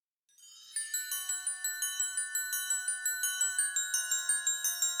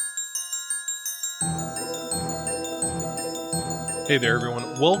Hey there,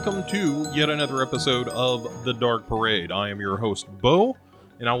 everyone. Welcome to yet another episode of The Dark Parade. I am your host, Bo,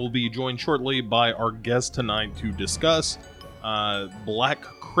 and I will be joined shortly by our guest tonight to discuss Black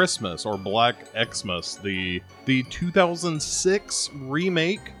Christmas, or Black Xmas, the 2006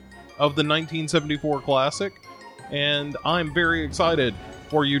 remake of the 1974 classic. And I'm very excited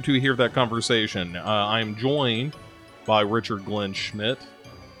for you to hear that conversation. I'm joined by Richard Glenn Schmidt,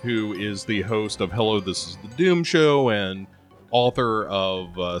 who is the host of Hello, This is the Doom Show, and author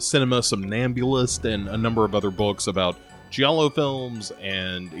of Cinema Somnambulist and a number of other books about giallo films,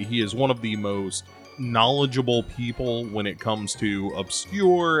 and he is one of the most knowledgeable people when it comes to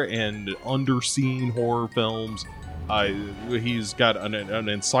obscure and underseen horror films. He's got an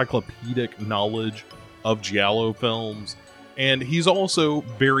encyclopedic knowledge of giallo films, and he's also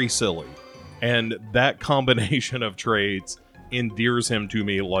very silly, and that combination of traits endears him to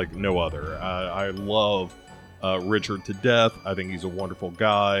me like no other. I love Richard to death. I think he's a wonderful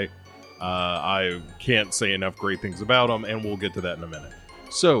guy. I can't say enough great things about him, and we'll get to that in a minute.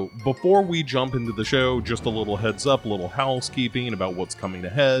 So, before we jump into the show, just a little heads up, a little housekeeping about what's coming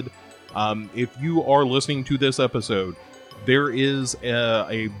ahead. If you are listening to this episode, there is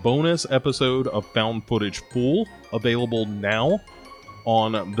a bonus episode of Found Footage Fool available now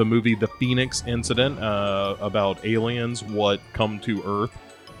on the movie The Phoenix Incident, about aliens, what come to Earth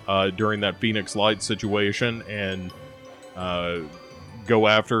during that Phoenix Light situation, and go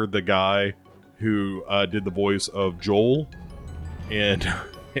after the guy who did the voice of Joel in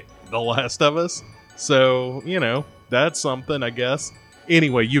The Last of Us. So, you know, that's something, I guess.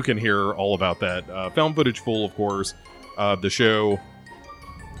 Anyway, you can hear all about that. Found Footage Fool, of course, the show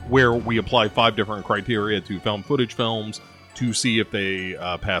where we apply 5 different criteria to found footage films to see if they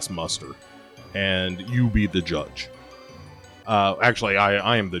pass muster. And you be the judge. Actually,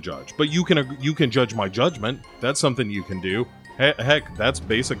 I am the judge. But you can judge my judgment. That's something you can do. Heck, that's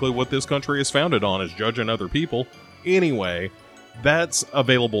basically what this country is founded on, is judging other people. Anyway, that's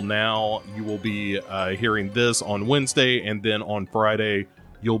available now. You will be hearing this on Wednesday, and then on Friday,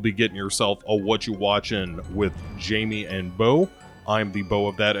 you'll be getting yourself a What You Watchin' with Jamie and Bo. I'm the Bo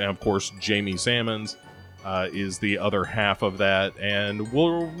of that, and of course, Jamie Salmons is the other half of that. And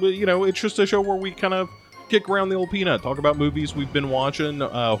it's just a show where we kind of kick around the old peanut, talk about movies we've been watching,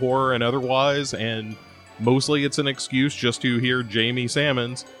 horror and otherwise, and mostly it's an excuse just to hear Jamie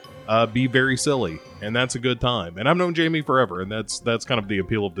Salmons be very silly, and that's a good time. And I've known Jamie forever, and that's kind of the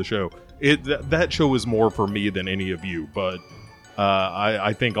appeal of the show. That show is more for me than any of you, but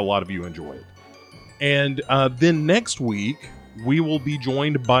I think a lot of you enjoy it. And then next week, we will be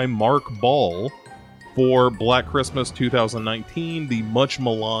joined by Mark Ball for Black Christmas 2019, the much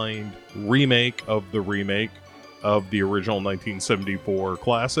maligned remake of the original 1974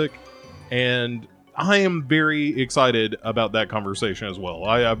 classic. And I am very excited about that conversation as well.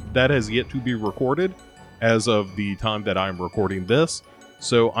 That has yet to be recorded as of the time that I'm recording this,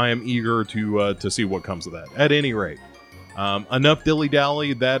 so I am eager to see what comes of that. At any rate, enough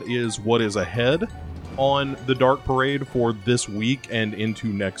dilly-dally. That is what is ahead on the Dark Parade for this week and into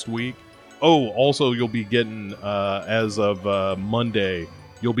next week. Oh, also, you'll be getting, as of Monday,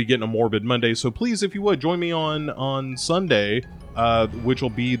 you'll be getting a Morbid Monday. So please, if you would, join me on Sunday, which will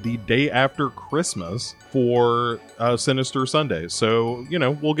be the day after Christmas, for Sinister Sunday. So,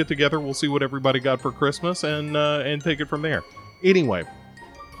 we'll get together, we'll see what everybody got for Christmas, and take it from there. Anyway,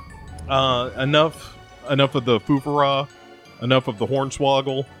 enough of the foofara, enough of the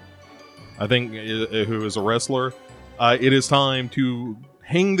hornswoggle, I think, who is a wrestler. It is time to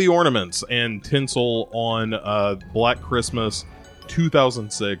hang the ornaments and tinsel on Black Christmas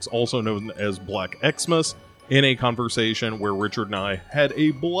 2006, also known as Black Xmas, in a conversation where Richard and I had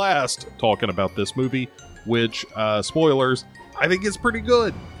a blast talking about this movie, which, spoilers, I think is pretty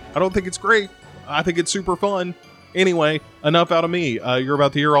good. I don't think it's great. I think it's super fun. Anyway, enough out of me. You're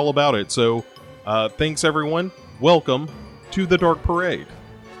about to hear all about it. So, thanks everyone. Welcome to the Dark Parade.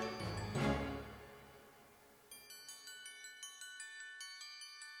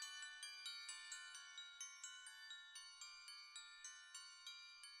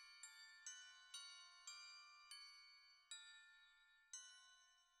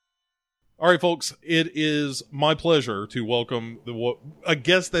 All right, folks, it is my pleasure to welcome a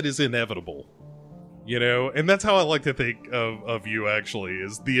guest that is inevitable, and that's how I like to think of you, actually,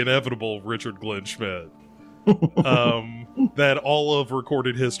 is the inevitable Richard Glenn Schmidt. That all of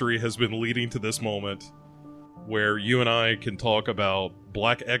recorded history has been leading to this moment where you and I can talk about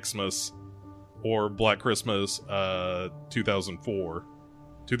Black Xmas or Black Christmas 2004.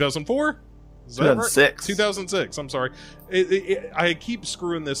 2004? 2006. 2006, I'm sorry. I keep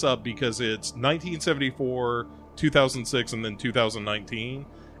screwing this up because it's 1974, 2006 and then 2019,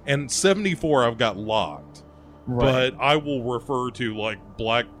 and 74 I've got locked. Right. But I will refer to like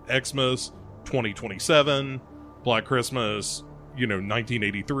Black Xmas 2027, Black Christmas,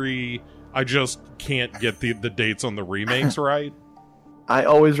 1983. I just can't get the dates on the remakes right. I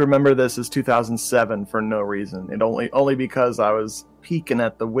always remember this as 2007 for no reason. It only because I was peeking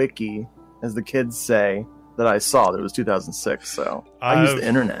at the wiki, as the kids say, that I saw that it was 2006. So I used the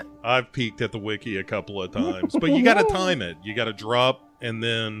internet. I've peeked at the wiki a couple of times, but you got to time it. You got to drop, and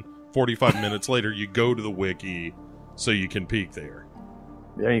then 45 minutes later, you go to the wiki so you can peek there.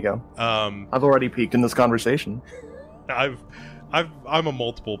 There you go. I've already peeked in this conversation. I'm a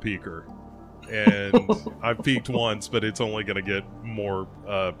multiple peeker. And I've peaked once, but it's only going to get more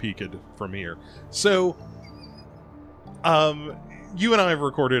peaked from here. So, you and I have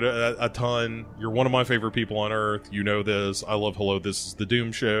recorded a ton. You're one of my favorite people on Earth. You know this. I love Hello, This is the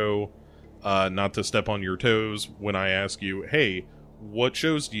Doom Show. Not to step on your toes when I ask you, hey, what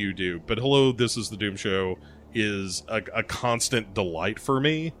shows do you do? But Hello, This is the Doom Show is a constant delight for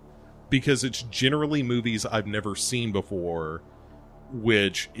me because it's generally movies I've never seen before,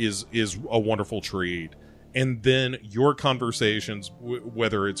 which is a wonderful treat. And then your conversations,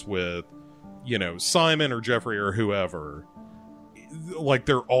 whether it's with, Simon or Jeffrey or whoever, like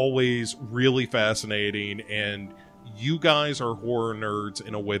they're always really fascinating. And you guys are horror nerds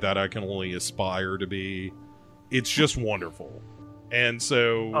in a way that I can only aspire to be. It's just wonderful. And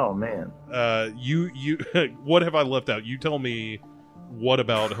so, oh man, you, what have I left out? You tell me what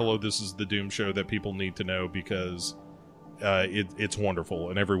about Hello, This is the Doom Show that people need to know, because it's wonderful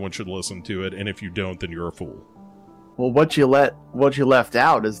and everyone should listen to it. And if you don't, then you're a fool. Well, what you left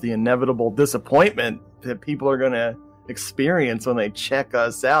out is the inevitable disappointment that people are going to experience when they check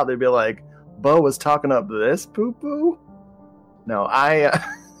us out. They'd be like, Bo was talking up this poo-poo? No, I've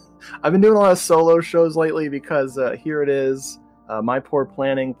been doing a lot of solo shows lately because here it is. My poor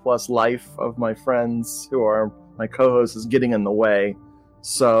planning plus life of my friends who are my co-hosts is getting in the way.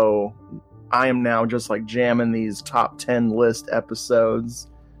 So I am now just like jamming these top 10 list episodes.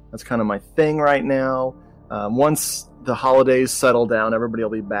 That's kind of my thing right now. Once the holidays settle down, everybody will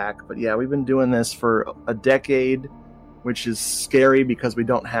be back. But yeah, we've been doing this for a decade, which is scary because we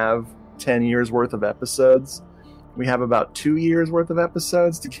don't have 10 years worth of episodes. We have about 2 years worth of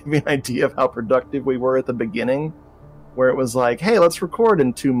episodes, to give you an idea of how productive we were at the beginning, where it was like, hey, let's record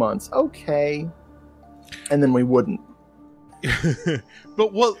in 2 months. Okay. And then we wouldn't.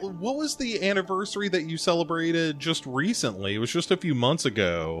 But what was the anniversary that you celebrated just recently? It was just a few months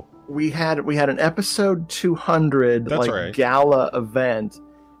ago. We had an episode 200 That's right. Gala event,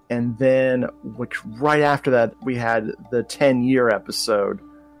 and then which right after that we had the 10-year episode,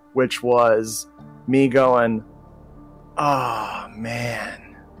 which was me going, oh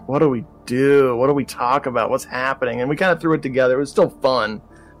man, what do we do? What do we talk about? What's happening? And we kind of threw it together. It was still fun,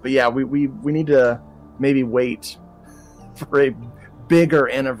 but yeah, we need to maybe wait for a bigger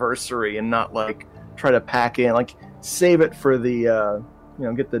anniversary and not like try to pack in, like save it for the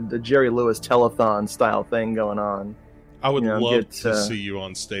get the Jerry Lewis telethon style thing going on. I would love to see you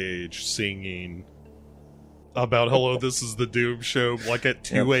on stage singing about Hello, This is the Doom Show, like at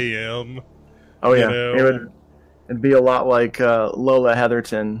 2 a.m. Oh yeah, it'd be a lot like Lola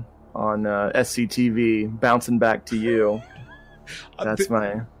Heatherton on SCTV, Bouncing Back to You. That's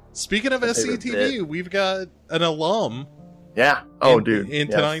Speaking of SCTV, we've got an alum. Yeah. In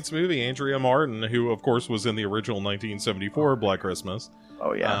tonight's movie, Andrea Martin, who of course was in the original 1974 Black Christmas.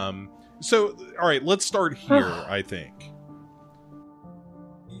 Oh yeah. So, all right, let's start here. I think.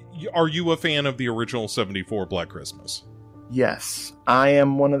 Are you a fan of the original 74 Black Christmas? Yes, I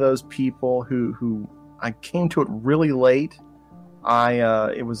am one of those people who I came to it really late.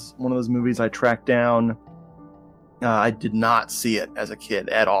 It was one of those movies I tracked down. I did not see it as a kid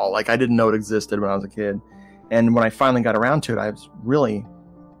at all. Like, I didn't know it existed when I was a kid. And when I finally got around to it, I was really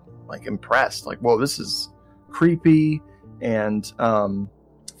like impressed. Like, whoa, this is creepy and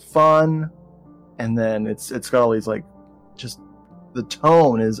fun. And then it's got all these like, just the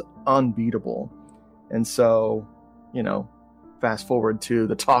tone is unbeatable. And so, fast forward to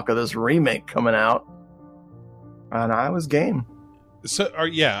the talk of this remake coming out, and I was game. So,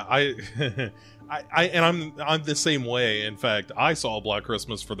 I'm the same way. In fact, I saw Black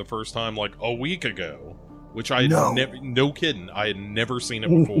Christmas for the first time like a week ago, which I no kidding, I had never seen it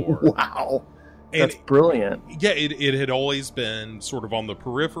before. Wow, that's brilliant. Yeah, it had always been sort of on the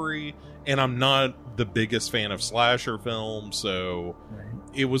periphery, and I'm not the biggest fan of slasher films, so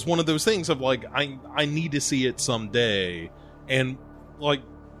it was one of those things of like, I need to see it someday. And like,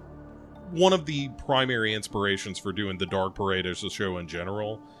 one of the primary inspirations for doing the Dark Parade as a show in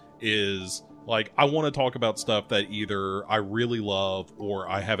general is Like, I want to talk about stuff that either I really love or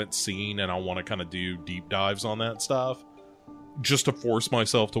I haven't seen, and I want to kind of do deep dives on that stuff, just to force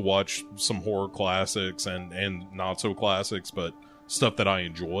myself to watch some horror classics and not so classics, but stuff that I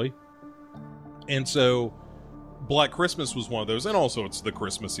enjoy. And so Black Christmas was one of those, and also it's the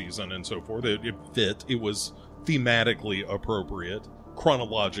Christmas season and so forth. It fit. It was thematically appropriate,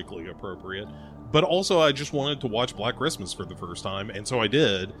 chronologically appropriate, but also I just wanted to watch Black Christmas for the first time, and so I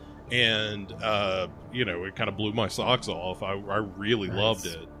did, and it kind of blew my socks off. I really loved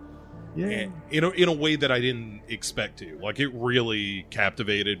it. Yeah. In a way that I didn't expect to. Like, it really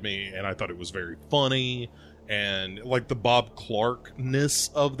captivated me, and I thought it was very funny, and like the Bob Clark-ness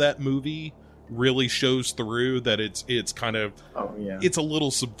of that movie really shows through. That it's kind of, it's a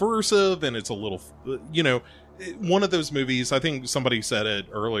little subversive, and it's a little, one of those movies. I think somebody said it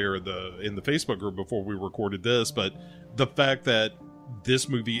earlier in the Facebook group before we recorded this, but the fact that this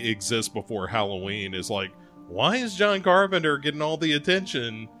movie exists before Halloween is like, why is John Carpenter getting all the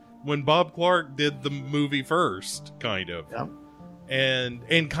attention when Bob Clark did the movie first, kind of? Yeah.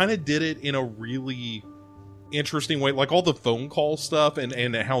 And kind of did it in a really interesting way. Like, all the phone call stuff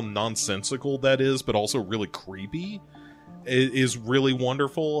and how nonsensical that is, but also really creepy, is really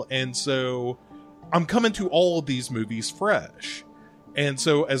wonderful. And so I'm coming to all of these movies fresh. And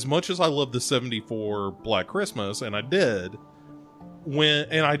so as much as I love the 74 Black Christmas, and I did,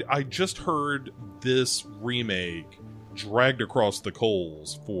 I just heard this remake dragged across the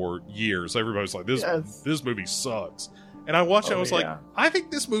coals for years. Everybody's like, this movie sucks. And I watched it, and I was like, I think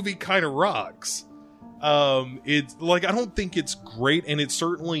this movie kind of rocks. It's like, I don't think it's great, and it's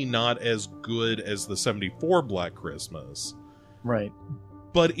certainly not as good as the 74 Black Christmas. Right.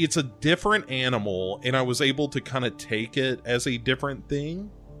 But it's a different animal, and I was able to kind of take it as a different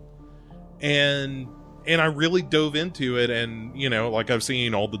thing. And I really dove into it, and, like, I've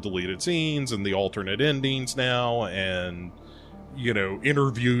seen all the deleted scenes and the alternate endings now, and,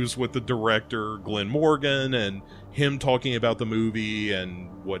 interviews with the director, Glenn Morgan, and him talking about the movie and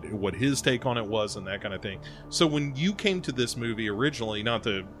what his take on it was and that kind of thing. So when you came to this movie originally, not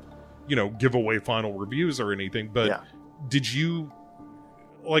to, give away final reviews or anything, but did you,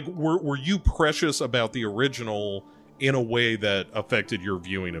 like, were you precious about the original in a way that affected your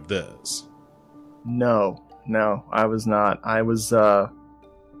viewing of this? No, I was not. I was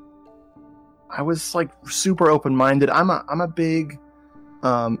like super open-minded. I'm a big,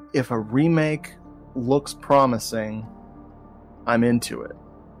 if a remake looks promising, I'm into it.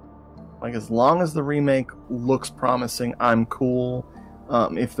 Like, as long as the remake looks promising, I'm cool.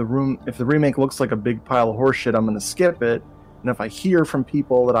 If the remake looks like a big pile of horseshit, I'm gonna skip it. And if I hear from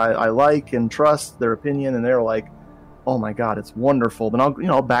people that I like and trust their opinion, and they're like, oh my god, it's wonderful, then I'll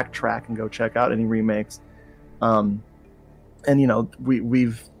backtrack and go check out any remakes. And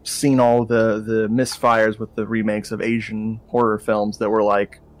we've seen all the misfires with the remakes of Asian horror films that were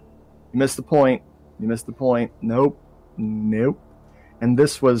like, you missed the point, nope. And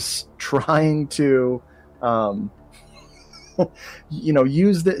this was trying to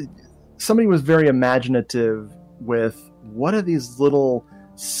use somebody was very imaginative with, what are these little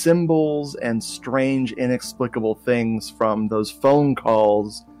symbols and strange, inexplicable things from those phone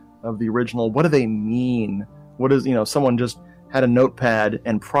calls of the original? What do they mean? What is, someone just had a notepad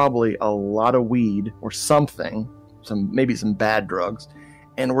and probably a lot of weed or something, maybe some bad drugs,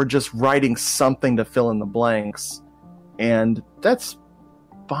 and we're just writing something to fill in the blanks. And that's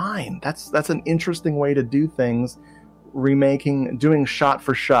fine. That's an interesting way to do things. Doing shot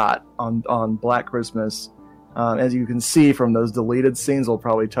for shot on Black Christmas. As you can see from those deleted scenes we'll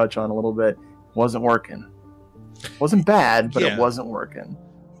probably touch on a little bit, wasn't working. Wasn't bad, but it wasn't working.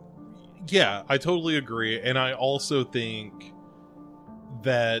 Yeah, I totally agree. And I also think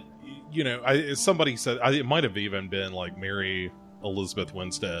that, somebody said, it might have even been like Mary Elizabeth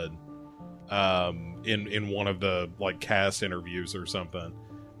Winstead in one of the like cast interviews or something.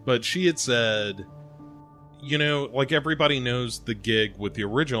 But she had said, like, everybody knows the gig with the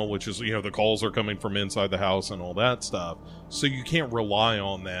original, which is, the calls are coming from inside the house and all that stuff. So you can't rely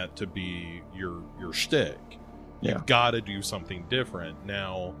on that to be your shtick. You've got to do something different.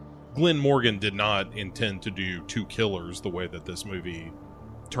 Now, Glenn Morgan did not intend to do two killers the way that this movie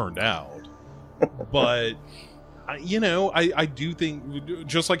turned out. But, I do think,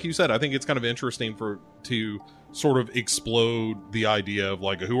 just like you said, I think it's kind of interesting to sort of explode the idea of,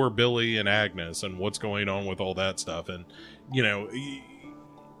 like, who are Billy and Agnes and what's going on with all that stuff. And,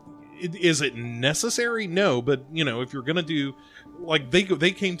 is it necessary? No, but, if you're going to do, like,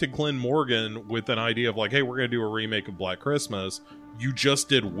 they came to Glenn Morgan with an idea of, like, hey, we're going to do a remake of Black Christmas. You just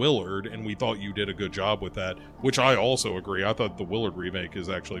did Willard, and we thought you did a good job with that, which I also agree. I thought the Willard remake is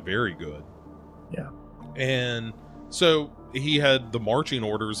actually very good. Yeah. And so he had the marching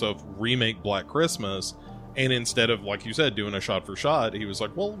orders of remake Black Christmas, and instead of, like you said, doing a shot for shot, he was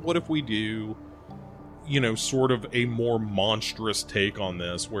like, well, what if we do, sort of a more monstrous take on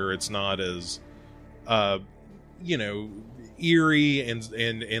this, where it's not as, eerie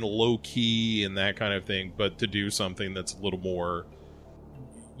and low key and that kind of thing, but to do something that's a little more,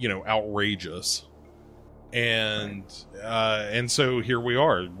 outrageous. And so here we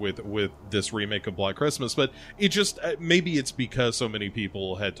are with this remake of Black Christmas, but it just, maybe it's because so many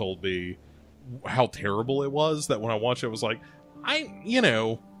people had told me how terrible it was that when I watched it, I was like,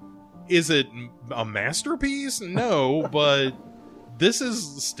 is it a masterpiece? No, but this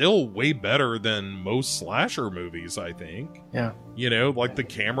is still way better than most slasher movies, I think. Yeah. Like the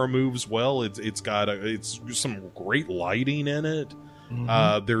camera moves well. It's got some great lighting in it.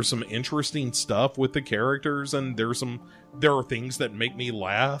 Mm-hmm. There's some interesting stuff with the characters, and there are things that make me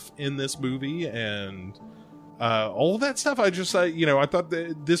laugh in this movie, and all of that stuff. I thought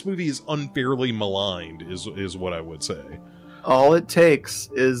that this movie is unfairly maligned, is what I would say. All it takes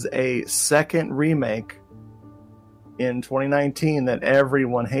is a second remake in 2019 that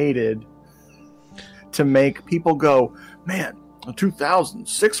everyone hated to make people go, man, the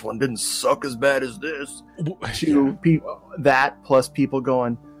 2006 one didn't suck as bad as this. To people, that plus people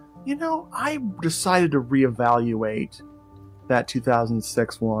going, I decided to reevaluate that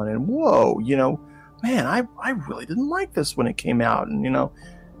 2006 one, and whoa, man, I really didn't like this when it came out, and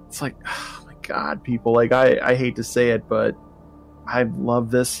it's like, oh my god, people, like, I hate to say it, but I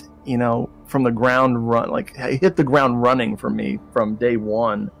love this, from the ground run, like, it hit the ground running for me from day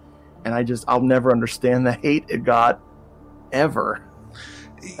one, and I'll never understand the hate it got ever.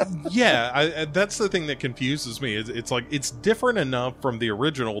 Yeah, that's the thing that confuses me. It's like, it's different enough from the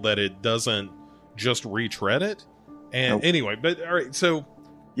original that it doesn't just retread it. And nope. Anyway, but all right, so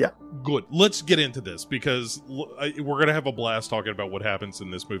yeah, good. Let's get into this, because we're gonna have a blast talking about what happens in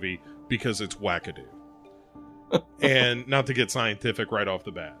this movie, because it's wackadoo. And not to get scientific right off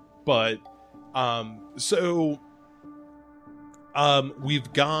the bat, but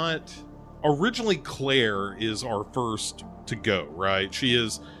we've got, originally Claire is our first to go, right? She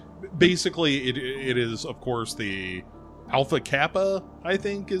is basically, it is of course the Alpha Kappa, I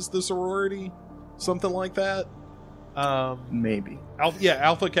think, is the sorority, something like that. Maybe.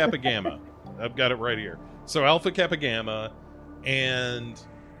 Alpha Kappa Gamma. I've got it right here. So Alpha Kappa Gamma, and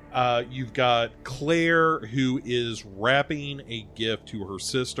you've got Claire, who is wrapping a gift to her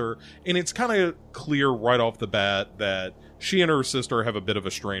sister, and it's kind of clear right off the bat that she and her sister have a bit of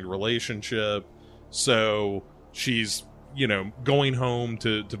a strained relationship. So she's, going home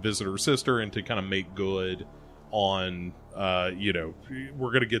to visit her sister and to kind of make good on,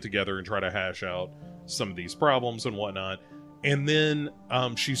 we're going to get together and try to hash out some of these problems and whatnot. And then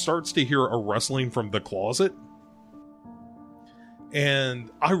she starts to hear a rustling from the closet.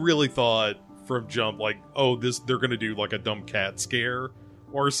 And I really thought from jump, like, oh, they're going to do like a dumb cat scare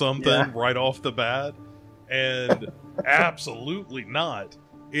or something right off the bat. And absolutely not.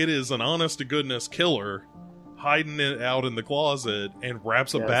 It is an honest to goodness killer hiding it out in the closet and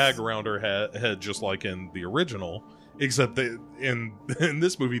wraps a bag around her head, just like in the original. Except that in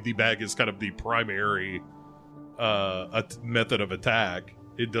this movie, the bag is kind of the primary method of attack.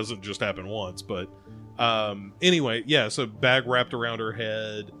 It doesn't just happen once, but anyway, yeah, so bag wrapped around her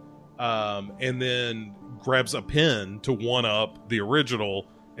head, and then grabs a pen to one up the original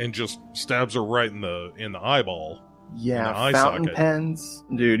and just stabs her right in the eyeball. Yeah, eye fountain socket. Pens,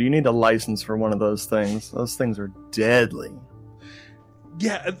 dude, you need a license for one of those things. Those things are deadly.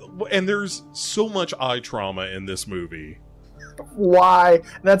 Yeah, and there's so much eye trauma in this movie. Why?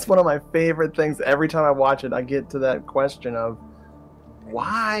 That's one of my favorite things. Every time I watch it, I get to that question of,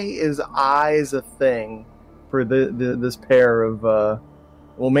 why is eyes a thing for this pair of,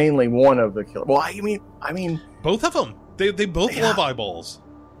 mainly one of the killers? Well, I mean, both of them. They both love eyeballs.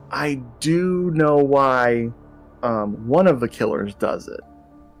 I do know why one of the killers does it,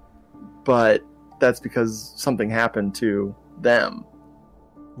 but that's because something happened to them.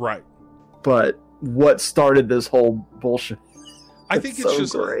 Right. But what started this whole bullshit? I think it's so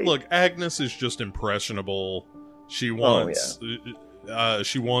just great. Look, Agnes is just impressionable. She wants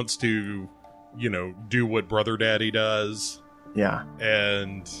she wants to, do what Brother Daddy does. Yeah.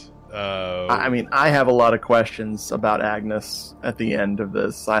 And I mean, I have a lot of questions about Agnes at the end of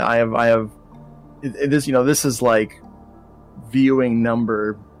this. I have this, this is like viewing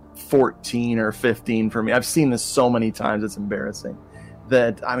number 14 or 15 for me. I've seen this so many times, it's embarrassing.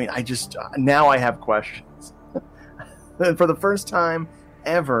 That, I mean, now I have questions. For the first time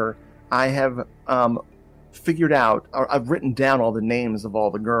ever, I have figured out, or I've written down all the names of all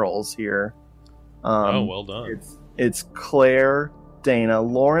the girls here, Well done. It's Claire, Dana,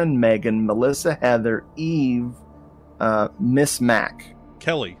 Lauren, Megan, Melissa, Heather, Eve, Miss Mac,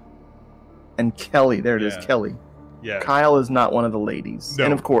 Kelly, and Kelly. There it is, Kelly. Yeah. Kyle is not one of the ladies. No.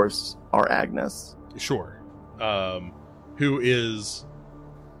 And of course, our Agnes. Sure. Who is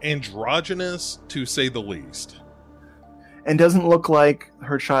androgynous, to say the least. And doesn't look like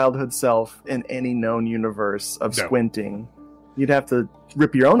her childhood self in any known universe of squinting. You'd have to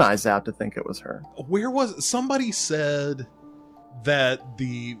rip your own eyes out to think it was her. Where was... Somebody said that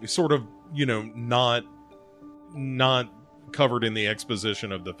the sort of, not covered in the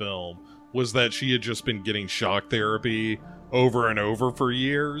exposition of the film was that she had just been getting shock therapy over and over for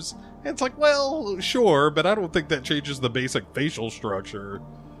years. And it's like, well, sure, but I don't think that changes the basic facial structure.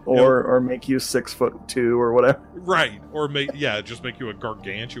 Or make you 6'2" or whatever. Right. Or just make you a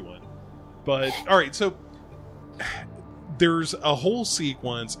gargantuan. But, alright, so there's a whole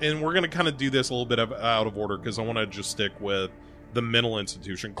sequence, and we're going to kind of do this a little bit out of order because I want to just stick with the mental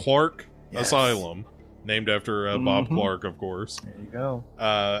institution. Clark Asylum, named after Bob Clark, of course. There you go.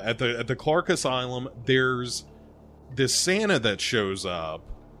 At the Clark Asylum, there's this Santa that shows up,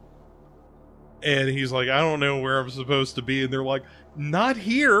 and he's like, I don't know where I'm supposed to be, and they're like, not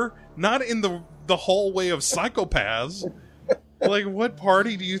here, not in the hallway of psychopaths. Like, what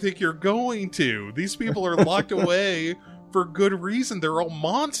party do you think you're going to? These people are locked away for good reason. They're all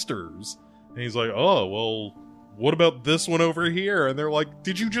monsters. And he's like, oh, well, what about this one over here? And they're like,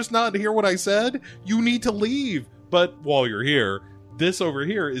 did you just not hear what I said? You need to leave. But while you're here, this over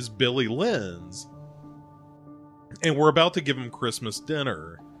here is Billy Lynn's. And we're about to give him Christmas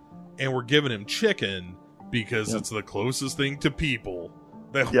dinner. And we're giving him chicken because it's the closest thing to people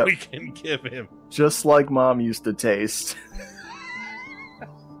that we can give him. Just like Mom used to taste.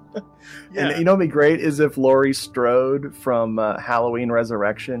 And you know what'd be great is if Laurie Strode from Halloween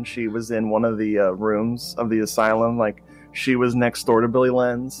Resurrection, she was in one of the rooms of the asylum, like she was next door to Billy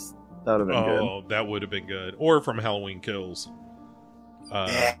Lynn's. That would have been good. Oh, that would have been good. Or from Halloween Kills.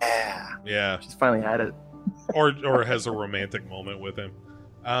 Yeah. She's finally had it. or has a romantic moment with him.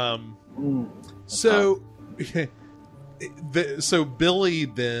 So Billy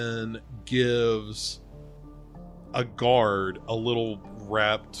then gives a guard a little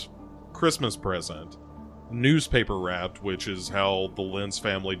wrapped Christmas present, newspaper wrapped, which is how the Lynn's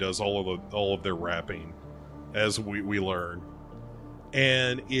family does all of their wrapping, as we learn.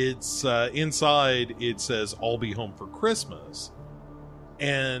 And it's inside it says, "I'll be home for Christmas."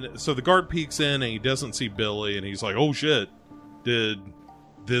 And so the guard peeks in and he doesn't see Billy, and he's like, oh shit, did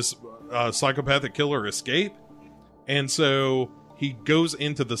this psychopathic killer escape? And so he goes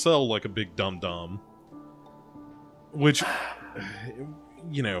into the cell like a big dum-dum, which,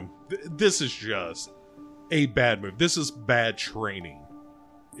 this is just a bad move. This is bad training,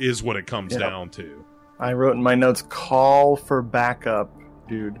 is what it comes down to. I wrote in my notes, call for backup,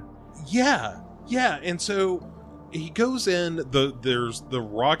 dude. Yeah. And so he goes in, there's the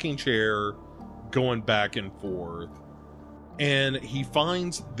rocking chair going back and forth, and he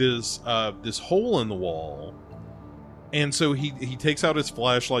finds this hole in the wall. And so he takes out his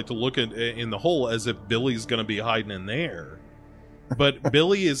flashlight to look in the hole as if Billy's going to be hiding in there. But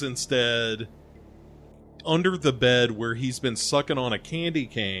Billy is instead under the bed where he's been sucking on a candy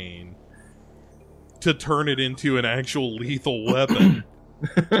cane to turn it into an actual lethal weapon.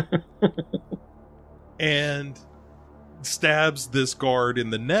 And stabs this guard in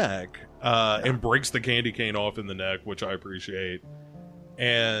the neck and breaks the candy cane off in the neck, which I appreciate.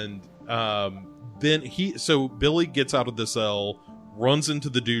 And then Billy gets out of the cell, runs into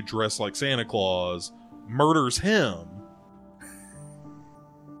the dude dressed like Santa Claus, murders him,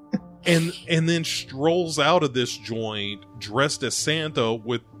 and then strolls out of this joint dressed as Santa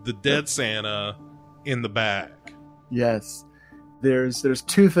with the dead Santa in the back. Yes. There's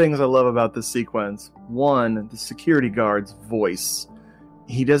two things I love about this sequence. One, the security guard's voice.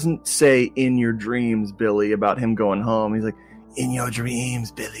 He doesn't say "in your dreams, Billy" about him going home. He's like, "In your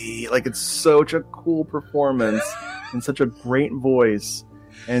dreams, Billy." Like, it's such a cool performance and such a great voice.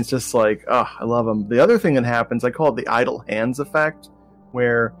 And it's just like, I love him. The other thing that happens, I call it the idle hands effect,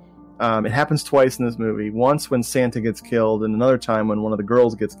 where it happens twice in this movie. Once when Santa gets killed, and another time when one of the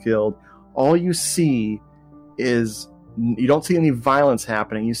girls gets killed. All you see is, you don't see any violence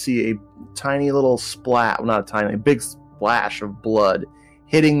happening. You see a tiny little splat, well, not a tiny, a big splash of blood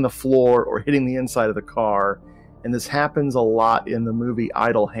hitting the floor or hitting the inside of the car. And this happens a lot in the movie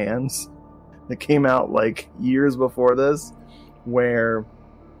Idle Hands that came out like years before this, where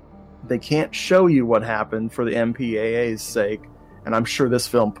they can't show you what happened for the MPAA's sake. And I'm sure this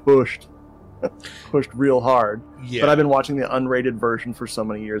film pushed pushed real hard. Yeah. But I've been watching the unrated version for so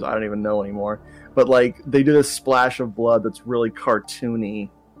many years, I don't even know anymore. But like they do this splash of blood that's really cartoony,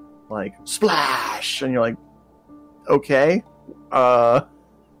 like splash, and you're like, okay,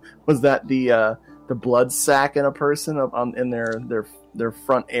 was that the blood sac in a person in their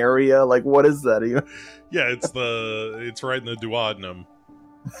front area? Like, what is that even? Yeah, it's right in the duodenum,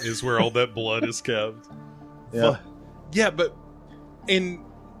 is where all that blood is kept. Yeah, and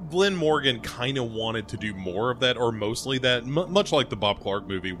Glenn Morgan kind of wanted to do more of that, or mostly that, much like the Bob Clark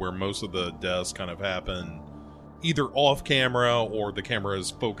movie, where most of the deaths kind of happen either off camera or the camera is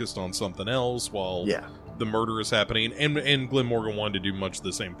focused on something else while the murder is happening. And Glenn Morgan wanted to do much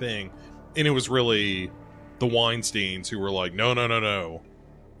the same thing. And it was really the Weinsteins who were like, no.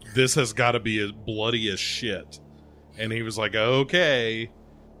 This has got to be as bloody as shit. And he was like, okay.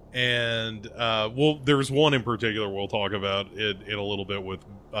 And, there's one in particular we'll talk about in a little bit with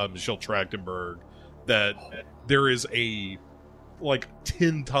Michelle Trachtenberg, that there is a,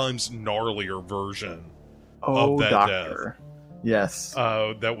 10 times gnarlier version of that Doctor. Death. Yes.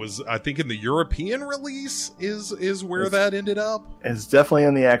 That was, I think, in the European release is where that ended up. It's definitely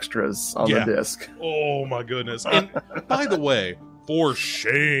in the extras on the disc. Oh, my goodness. And, by the way, for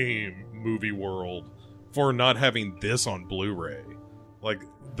shame, Movie World, for not having this on Blu-ray. Like,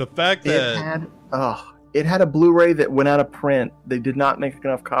 the fact that it had a Blu-ray that went out of print. They did not make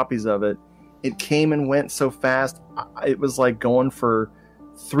enough copies of it. It came and went so fast. It was like going for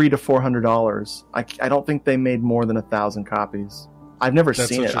 $300 to $400. I don't think they made more than 1,000 copies. I've never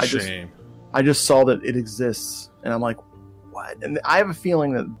seen it. I just saw that it exists, and I'm like, what? And I have a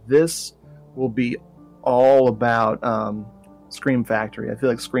feeling that this will be all about Scream Factory. I feel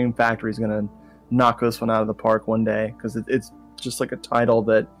like Scream Factory is going to knock this one out of the park one day, because it's just like a title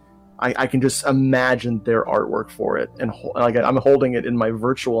that I can just imagine their artwork for it, and like I'm holding it in my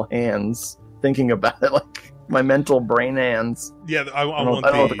virtual hands, thinking about it, like my mental brain hands. Yeah, I don't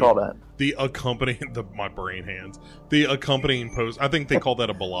know what to call that. The accompanying my brain hands. The accompanying post. I think they call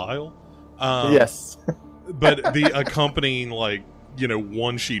that a Belial. Yes, but the accompanying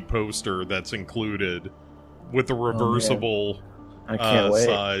one sheet poster that's included with the reversible. I can't wait.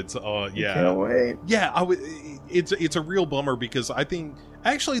 Sides. I can't wait. Yeah, it's a real bummer, because I think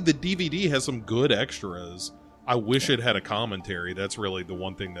actually the DVD has some good extras. I wish it had a commentary. That's really the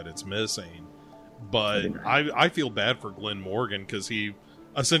one thing that it's missing. But I feel bad for Glenn Morgan, because he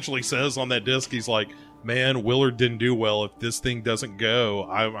essentially says on that disc, he's like, man, Willard didn't do well. If this thing doesn't go,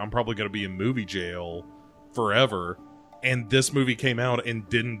 I'm probably going to be in movie jail forever. And this movie came out and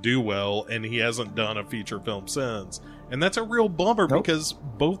didn't do well, and he hasn't done a feature film since. And that's a real bummer, because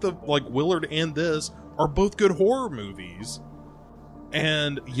both of Willard and this are both good horror movies.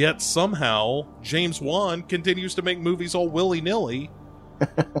 And yet somehow James Wan continues to make movies all willy-nilly.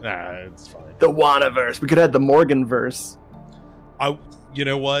 It's fine. The Wanaverse. We could have the Morganverse. You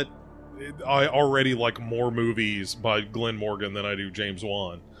know what? I already like more movies by Glenn Morgan than I do James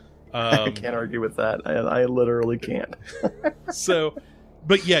Wan. I can't argue with that. I literally can't.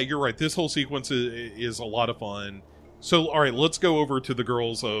 But yeah, you're right. This whole sequence is a lot of fun. So, all right, let's go over to the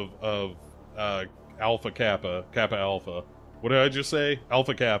girls of Alpha Kappa Alpha. What did I just say?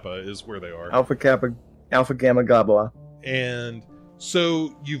 Alpha Kappa is where they are. Alpha Kappa, Alpha Gamma Gabla. And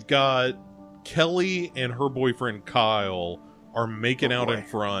so you've got Kelly and her boyfriend Kyle are making out in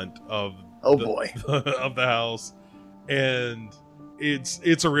front of of the house, and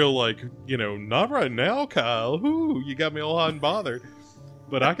it's a real not right now, Kyle. Ooh, you got me all hot and bothered,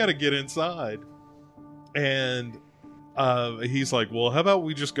 but I gotta get inside. And he's like, well, how about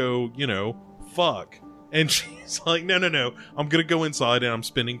we just go, fuck? And she's like, no, I'm gonna go inside, and I'm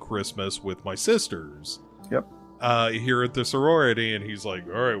spending Christmas with my sisters. Yep. Here at the sorority. And he's like,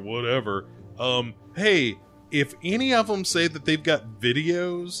 all right, whatever. Hey, if any of them say that they've got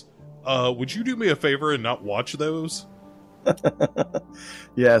videos, would you do me a favor and not watch those?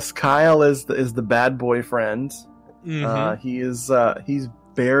 Yes, Kyle is the bad boyfriend. Mm-hmm. He's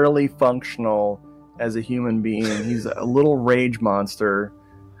barely functional as a human being. He's a little rage monster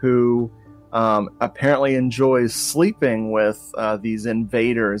who apparently enjoys sleeping with these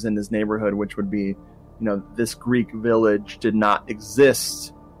invaders in his neighborhood, which would be, this Greek village did not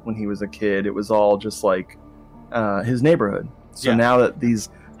exist when he was a kid. It was all just like his neighborhood. So now that these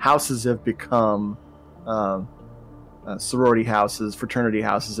houses have become sorority houses, fraternity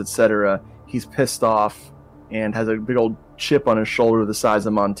houses, etc., he's pissed off and has a big old chip on his shoulder the size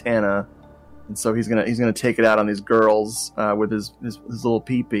of Montana, and so he's gonna take it out on these girls with his little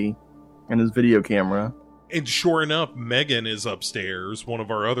peepee and his video camera. And sure enough, Megan is upstairs, one of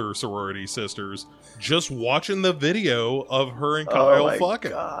our other sorority sisters, just watching the video of her and Kyle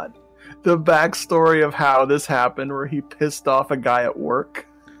fucking. God. The backstory of how this happened, where he pissed off a guy at work.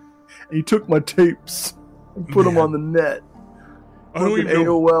 And he took my tapes and put them on the net. I don't Fucking even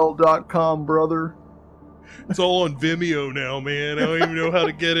know. AOL.com, brother. It's all on Vimeo now, man. I don't even know how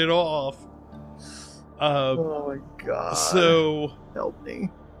to get it off. Oh my god. So Help me.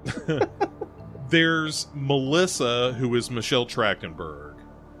 there's Melissa, who is Michelle Trachtenberg,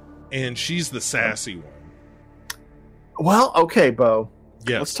 and she's the sassy one. Well, okay, Bo.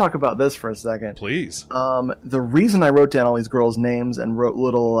 Yes. Let's talk about this for a second. Please. The reason I wrote down all these girls' names and wrote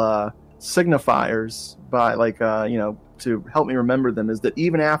little signifiers by, to help me remember them is that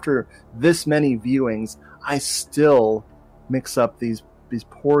even after this many viewings, I still mix up these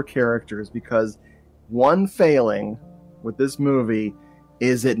poor characters because one failing with this movie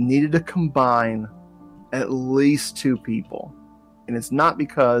is it needed to combine at least two people, and it's not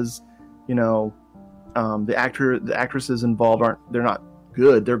because the actresses involved they're not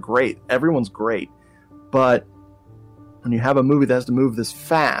good. They're great. Everyone's great. But when you have a movie that has to move this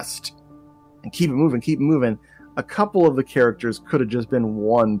fast and keep it moving, a couple of the characters could have just been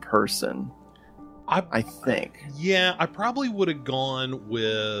one person. I think. Yeah, I probably would have gone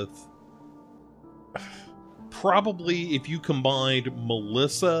with probably if you combined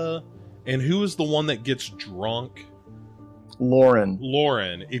Melissa and who is the one that gets drunk?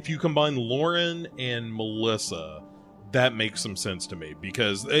 Lauren. If you combine Lauren and Melissa, that makes some sense to me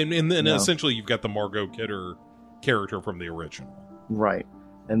because and then essentially you've got the Margot Kidder character from the original, right?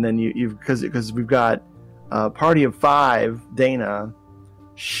 And then you've because we've got Party of Five, Dana,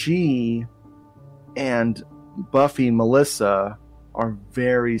 she and Buffy Melissa are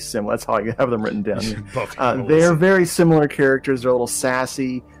very similar. That's how I have them written down. They're very similar characters. They're a little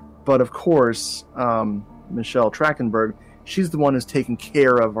sassy, but of course, Michelle Trachtenberg, she's the one who's taking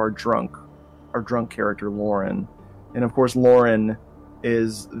care of our drunk character Lauren. And of course, Lauren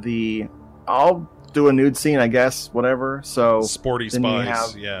is I'll do a nude scene, I guess, whatever. So Sporty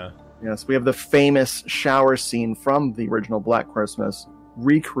Spice, yeah. Yes, we have the famous shower scene from the original Black Christmas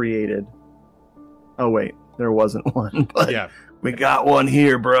recreated. Oh wait, there wasn't one, but yeah, we got one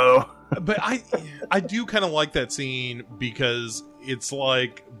here, bro. But I do kind of like that scene because it's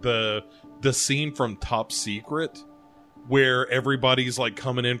like the scene from Top Secret where everybody's like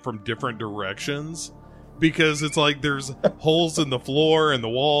coming in from different directions. Because it's like there's holes in the floor and the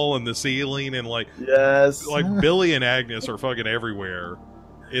wall and the ceiling and like Billy and Agnes are fucking everywhere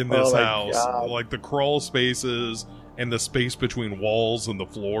in this house. God. Like the crawl spaces and the space between walls and the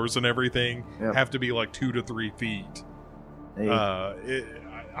floors and everything have to be like 2 to 3 feet. Hey.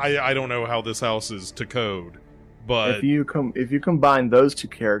 I don't know how this house is to code, but if you combine those two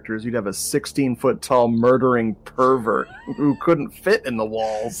characters, you'd have a 16-foot tall murdering pervert who couldn't fit in the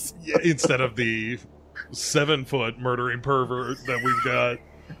walls. Yeah, instead of the 7-foot murdering pervert that we've got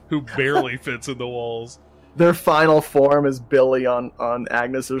who barely fits in the walls. Their final form is Billy on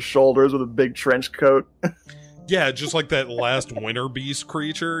Agnes's shoulders with a big trench coat. Yeah, just like that last winter beast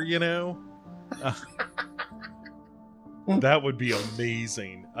creature, that would be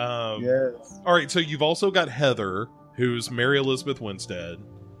amazing. Yes. All right, so you've also got Heather, who's Mary Elizabeth Winstead,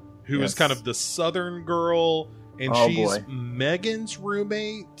 who is kind of the southern girl, and she's Megan's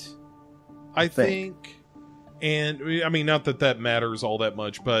roommate, I think. And I mean, not that matters all that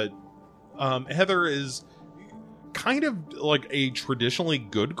much, but Heather is kind of like a traditionally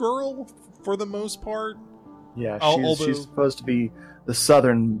good girl for the most part. Yeah, she's supposed to be the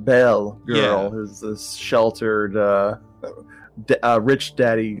Southern Belle girl, who's this sheltered, rich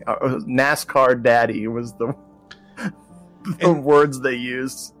daddy, NASCAR daddy was the words they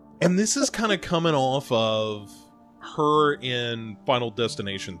used. And this is kind of coming off of her in Final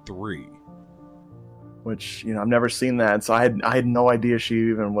Destination 3. Which, I've never seen that, so I had no idea she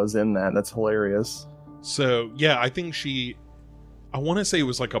even was in that. That's hilarious. So, yeah, I think I want to say it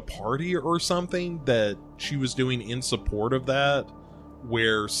was like a party or something that she was doing in support of that,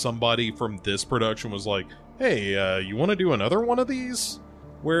 where somebody from this production was like, hey, you want to do another one of these?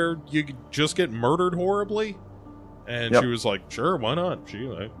 Where you just get murdered horribly? And she was like, sure, why not?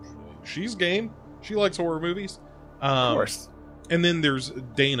 She's game. She likes horror movies. Of course. And then there's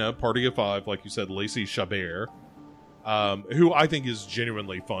Dana, Party of Five, like you said, Lacey Chabert, who I think is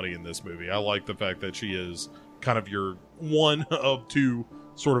genuinely funny in this movie. I like the fact that she is kind of your one of two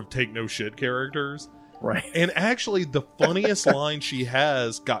sort of take no shit characters. Right. And actually, the funniest line she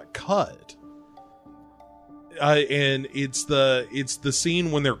has got cut. And it's the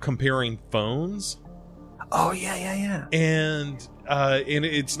scene when they're comparing phones. Oh yeah. And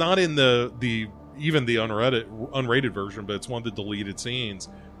it's not in the even the unrated version, but it's one of the deleted scenes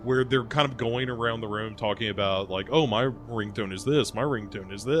where they're kind of going around the room talking about like, oh, my ringtone is this, my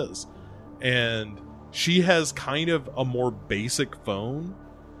ringtone is this. And she has kind of a more basic phone.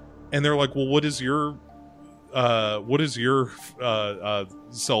 And they're like, well, what does your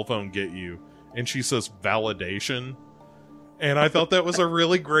cell phone get you? And she says validation. And I thought that was a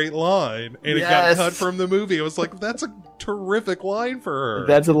really great line. And it got cut from the movie. I was like, that's a terrific line for her.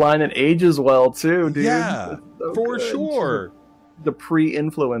 That's a line that ages well, too, dude. Yeah, so for good. Sure. The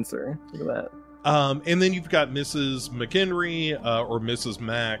pre-influencer. Look at that. And then you've got Mrs. McHenry, or Mrs.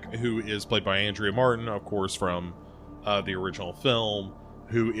 Mack, who is played by Andrea Martin, of course, from the original film,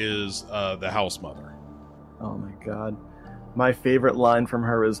 who is the house mother. Oh, my God. My favorite line from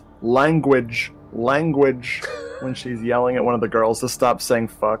her is, language, when she's yelling at one of the girls to stop saying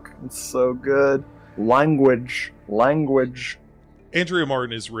fuck. It's so good. Language. Andrea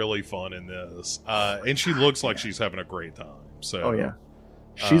Martin is really fun in this. And she looks like she's having a great time. So, oh, yeah.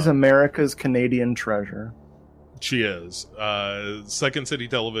 She's America's Canadian treasure. She is. Second City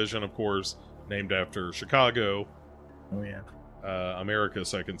Television, of course, named after Chicago. Oh, yeah. America's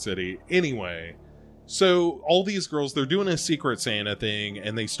Second City. Anyway, so all these girls, they're doing a Secret Santa thing,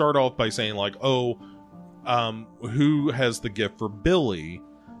 and they start off by saying, like, oh, who has the gift for Billy?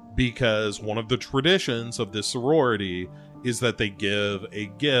 Because one of the traditions of this sorority is that they give a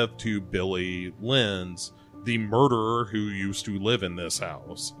gift to Billy Lenz, the murderer who used to live in this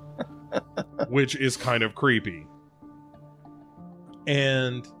house, which is kind of creepy.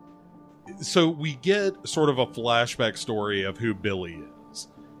 And so we get sort of a flashback story of who Billy is.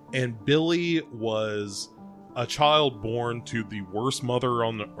 And Billy was a child born to the worst mother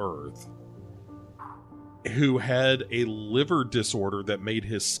on the earth, who had a liver disorder that made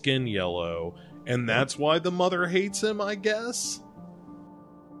his skin yellow, and that's why the mother hates him, I guess.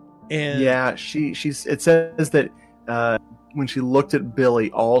 And yeah, it says that when she looked at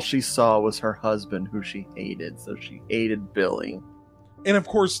Billy, all she saw was her husband, who she hated. So she hated Billy. And of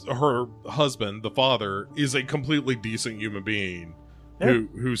course, her husband, the father, is a completely decent human being, yeah,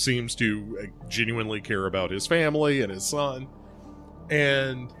 who seems to genuinely care about his family and his son.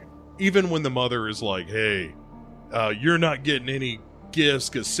 And even when the mother is like, hey, you're not getting any gifts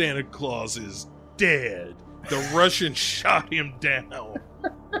because Santa Claus is dead. The Russians shot him down.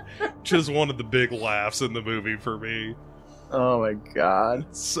 Which is one of the big laughs in the movie for me. Oh my God.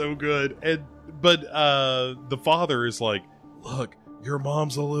 It's so good. But the father is like, look, your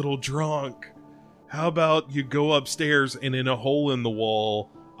mom's a little drunk. How about you go upstairs and in a hole in the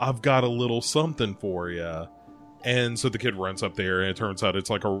wall, I've got a little something for you. And so the kid runs up there, and it turns out it's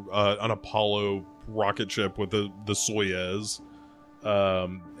like an Apollo rocket ship with the Soyuz,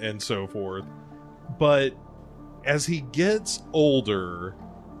 and so forth. But as he gets older,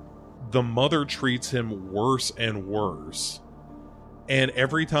 the mother treats him worse and worse. And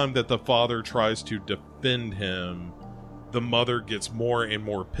every time that the father tries to defend him, the mother gets more and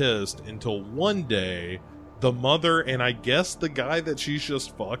more pissed, until one day, the mother and I guess the guy that she's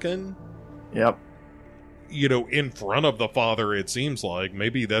just fucking... Yep. You know, in front of the father, it seems like.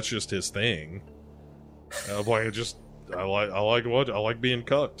 Maybe that's just his thing. I like being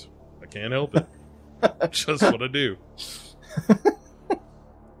cucked. I can't help it. Just what I do.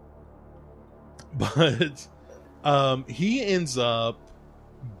 But he ends up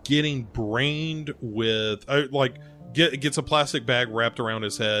getting brained with gets a plastic bag wrapped around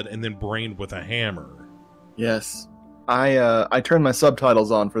his head and then brained with a hammer. Yes. I turned my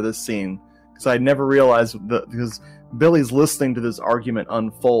subtitles on for this scene because I never realized because Billy's listening to this argument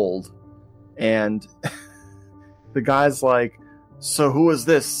unfold, and the guy's like, so who is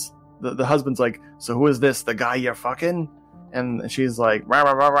this? The husband's like, so who is this? The guy you're fucking? And she's like, rah,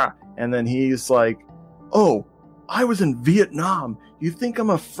 rah, rah, rah. And then he's like, oh, I was in Vietnam. You think I'm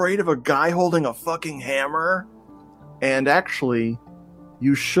afraid of a guy holding a fucking hammer? And actually,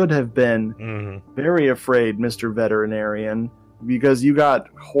 you should have been very afraid, Mr. Veterinarian, because you got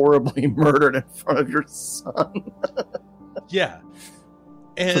horribly murdered in front of your son. Yeah.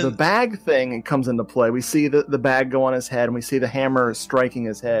 And so the bag thing comes into play. We see the bag go on his head, and we see the hammer striking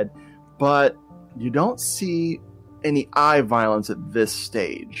his head. But you don't see any eye violence at this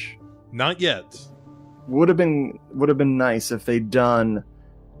stage. Not yet. Would have been nice if they'd done,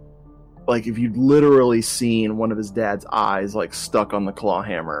 like, if you'd literally seen one of his dad's eyes like stuck on the claw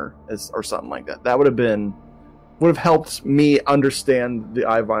hammer or something like that. That would have helped me understand the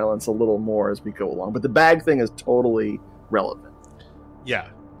eye violence a little more as we go along. But the bag thing is totally relevant. Yeah.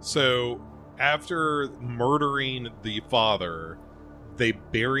 So after murdering the father, they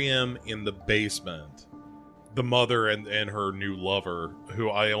bury him in the basement. The mother and her new lover, who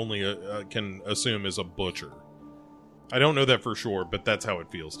I only can assume is a butcher. I don't know that for sure, but that's how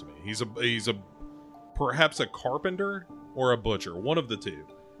it feels to me. He's a perhaps a carpenter or a butcher, one of the two.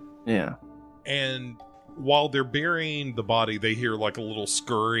 Yeah. And while they're burying the body, they hear like a little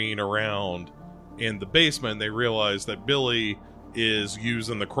scurrying around in the basement. They realize that Billy is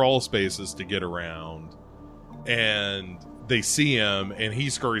using the crawl spaces to get around, and they see him, and he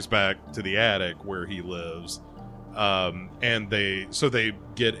scurries back to the attic where he lives. And they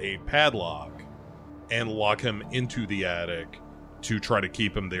get a padlock and lock him into the attic to try to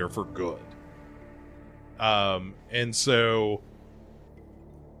keep him there for good. And so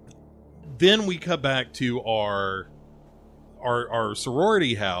then we cut back to our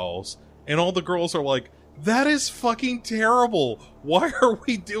sorority house, and all the girls are like, that is fucking terrible. Why are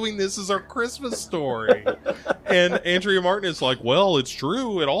we doing this as our Christmas story? And Andrea Martin is like, well, it's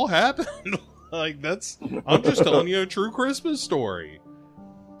true. It all happened. Like, I'm just telling you a true Christmas story.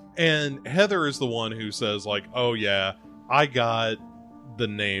 And Heather is the one who says, like, oh yeah, I got the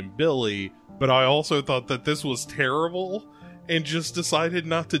name Billy, but I also thought that this was terrible and just decided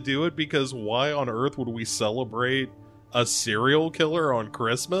not to do it because why on earth would we celebrate a serial killer on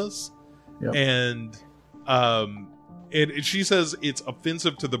Christmas? Yep. And she says it's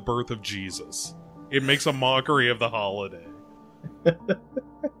offensive to the birth of Jesus. It makes a mockery of the holiday.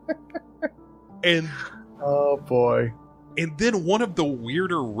 And oh boy. And then one of the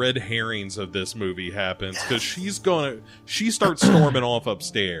weirder red herrings of this movie happens, because she starts storming off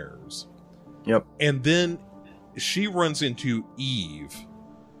upstairs. Yep. And then she runs into Eve,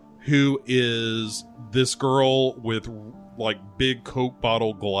 who is this girl with like big Coke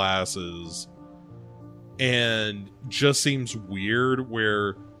bottle glasses, and just seems weird,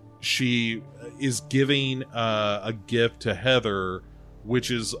 where she is giving a gift to Heather, which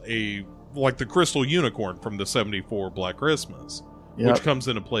is like the crystal unicorn from the 74 Black Christmas, yep, which comes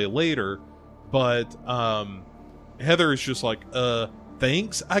into play later. But Heather is just like,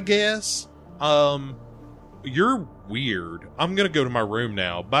 thanks, I guess. You're weird. I'm gonna go to my room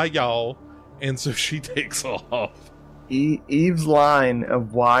now. Bye, y'all. And so she takes off. Eve's line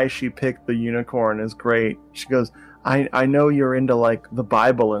of why she picked the unicorn is great. She goes, I know you're into like the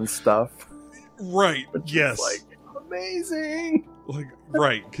Bible and stuff. Right. Yes. Like, amazing. Like,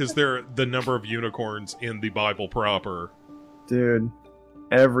 right, because they're the number of unicorns in the Bible proper. Dude,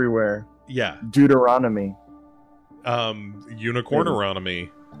 everywhere. Yeah. Deuteronomy.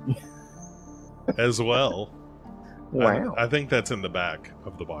 Unicorneronomy. As well. Wow. I think that's in the back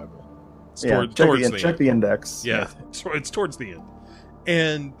of the Bible. It's check the index. Yeah, it's towards the end.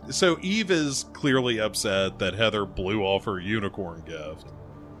 And so Eve is clearly upset that Heather blew off her unicorn gift.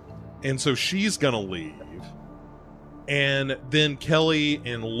 And so she's gonna leave. And then Kelly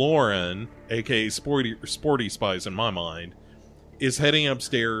and Lauren, aka Sporty Spies in my mind, is heading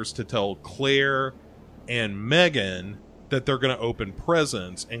upstairs to tell Claire and Megan that they're going to open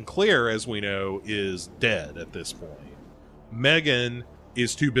presents. And Claire, as we know, is dead at this point. Megan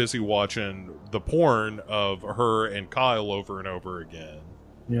is too busy watching the porn of her and Kyle over and over again.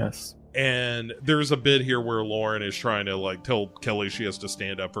 Yes. And there's a bit here where Lauren is trying to like tell Kelly she has to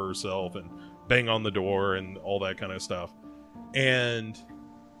stand up for herself and bang on the door and all that kind of stuff. And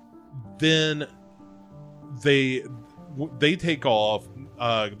then they take off.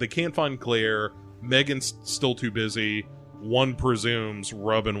 They can't find Claire. Megan's still too busy, one presumes,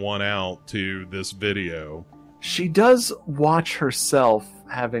 rubbing one out to this video. She does watch herself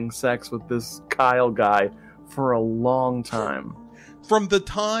having sex with this Kyle guy for a long time. From the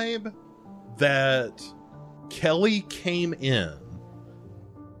time that Kelly came in,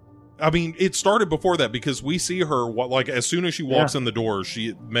 I mean, it started before that, because we see her, like, as soon as she walks in the door,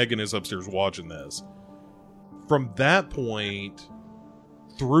 Megan is upstairs watching this. From that point,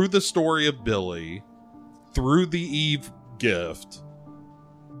 through the story of Billy, through the Eve gift,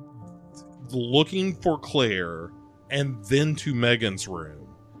 looking for Claire, and then to Megan's room,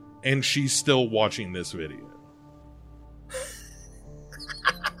 and she's still watching this video.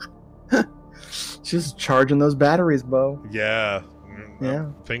 Just charging those batteries, Bo. Yeah.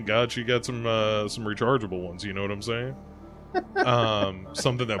 Yeah. Thank God she got some rechargeable ones, you know what I'm saying?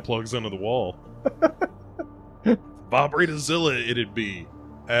 Something that plugs into the wall. Vibratazilla it'd be,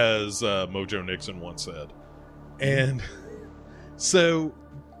 as Mojo Nixon once said. And so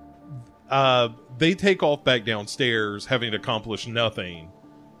they take off back downstairs, having accomplished nothing.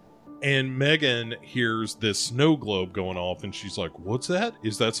 And Megan hears this snow globe going off, and she's like, what's that?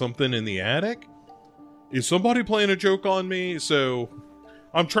 Is that something in the attic? Is somebody playing a joke on me? So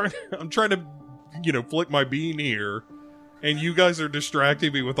I'm trying to, flick my bean here, and you guys are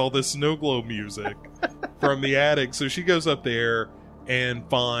distracting me with all this snow globe music from the attic. So she goes up there and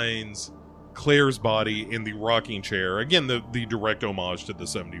finds Claire's body in the rocking chair. Again, the direct homage to the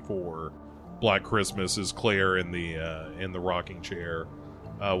 74 Black Christmas is Claire in the rocking chair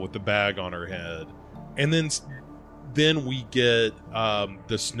with the bag on her head. And then we get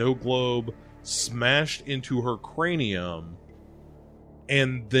the snow globe smashed into her cranium,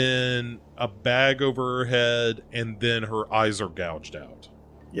 and then a bag over her head, and then her eyes are gouged out.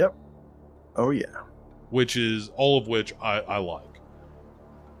 Yep. Oh yeah. Which I like.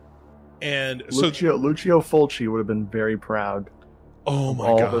 And Lucio Fulci would have been very proud. Oh my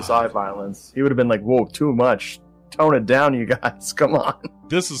God. All this eye violence. He would have been like, whoa, too much. Tone it down, you guys. Come on.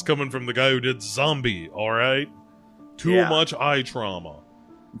 This is coming from the guy who did Zombie, alright? Too much eye trauma.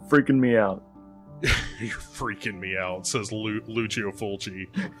 Freaking me out. You're freaking me out, says Lucio Fulci.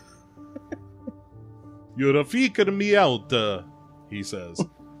 You're freaking me out, he says.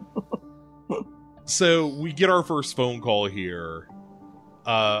 So we get our first phone call here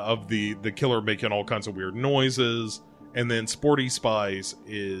of the killer making all kinds of weird noises, and then Sporty Spice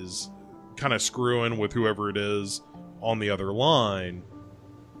is kind of screwing with whoever it is on the other line.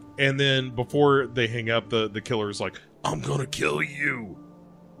 And then before they hang up, the killer's like, I'm gonna kill you,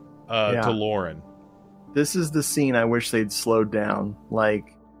 to Lauren. This is the scene I wish they'd slowed down.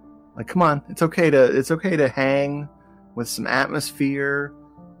 Like, come on, it's okay to hang with some atmosphere.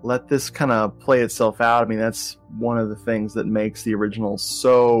 Let this kind of play itself out. I mean, that's one of the things that makes the original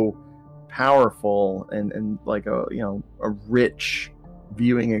so powerful and like a rich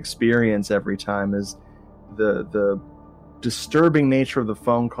viewing experience every time, is the disturbing nature of the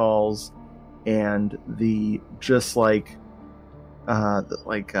phone calls and the just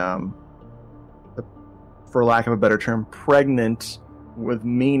for lack of a better term, pregnant with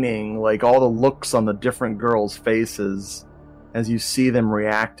meaning, like all the looks on the different girls' faces as you see them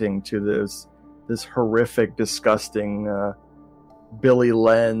reacting to this horrific, disgusting Billy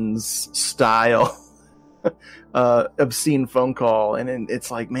Lenz style obscene phone call. And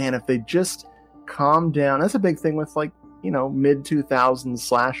it's like, man, if they just calm down. That's a big thing with mid-2000s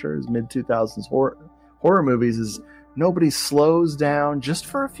slashers, mid-2000s horror movies, is nobody slows down just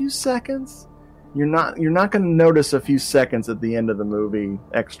for a few seconds. You're not going to notice a few seconds at the end of the movie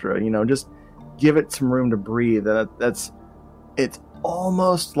extra. Just give it some room to breathe. It's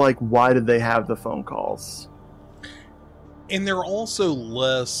almost like, why did they have the phone calls? And they're also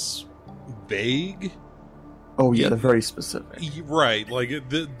less vague. Oh yeah, they're very specific. Right, like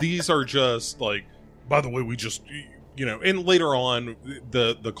these are just like, by the way, we just and later on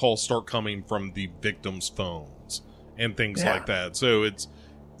the calls start coming from the victims' phones and things like that. So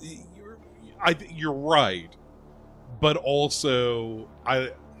you're right, but also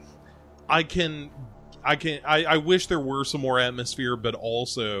I wish there were some more atmosphere, but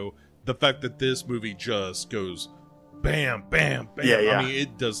also the fact that this movie just goes bam, bam, bam. Yeah. I mean,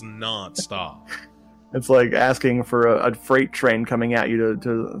 it does not stop. It's like asking for a freight train coming at you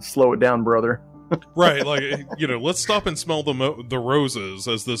to slow it down, brother. Right, like, let's stop and smell the roses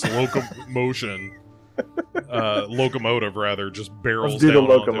as this locomotive rather, just barrels let's do down the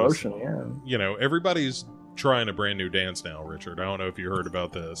locomotion, yeah. Everybody's trying a brand new dance now, Richard. I don't know if you heard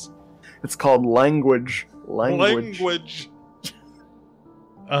about this. It's called language.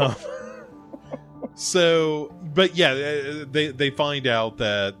 So, but yeah, they find out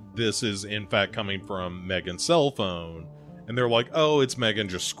that this is in fact coming from Megan's cell phone, and they're like, oh, it's Megan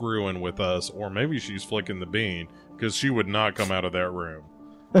just screwing with us, or maybe she's flicking the bean, because she would not come out of that room.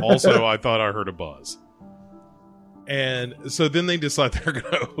 Also, I thought I heard a buzz. And so then they decide they're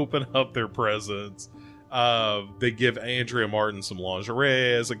going to open up their presents. They give Andrea Martin some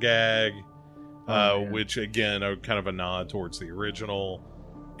lingerie as a gag, which again are kind of a nod towards the original.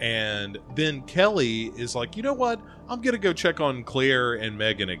 And then Kelly is like, you know what? I'm going to go check on Claire and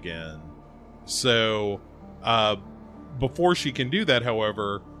Megan again. So before she can do that,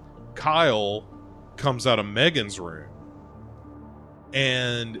 however, Kyle comes out of Megan's room.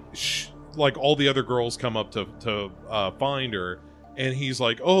 And like all the other girls come up to find her. And he's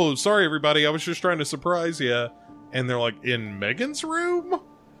like, oh, sorry, everybody. I was just trying to surprise you. And they're like, in Megan's room?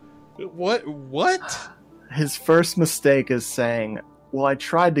 What? His first mistake is saying, well, I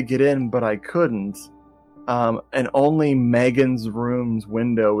tried to get in, but I couldn't. And only Megan's room's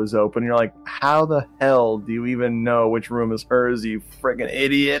window was open. You're like, how the hell do you even know which room is hers, you friggin'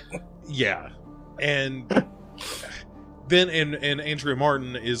 idiot? Yeah. And then and Andrea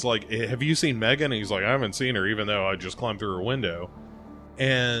Martin is like, have you seen Megan? And he's like, I haven't seen her, even though I just climbed through her window.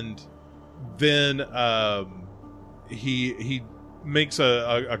 And then he makes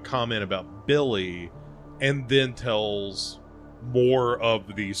a comment about Billy, and then tells more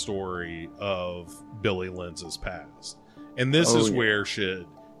of the story of Billy Lenz's past. And this is where shit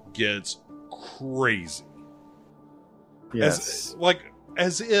gets crazy. Yes.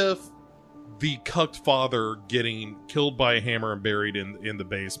 As if the cucked father getting killed by a hammer and buried in the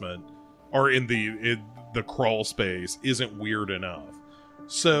basement or in the crawl space isn't weird enough.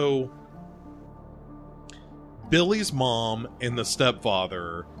 So Billy's mom and the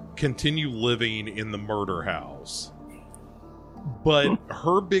stepfather continue living in the murder house. But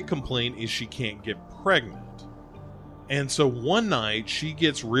her big complaint is she can't get pregnant. And so one night she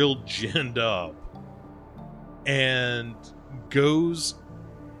gets real ginned up and goes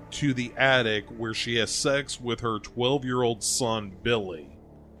to the attic where she has sex with her 12-year-old son, Billy.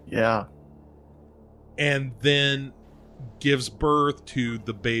 Yeah. And then gives birth to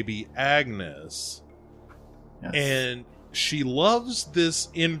the baby Agnes. Yes. And she loves this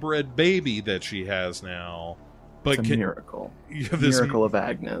inbred baby that she has now. But it's a miracle. Yeah, miracle of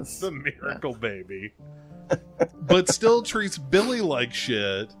Agnes. The miracle baby. But still treats Billy like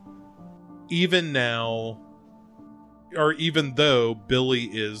shit, even now, or even though Billy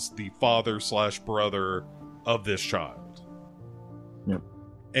is the father/brother of this child. Yep.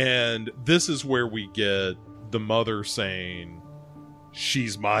 And this is where we get the mother saying,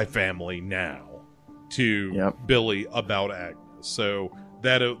 "She's my family now," to Billy about Agnes. So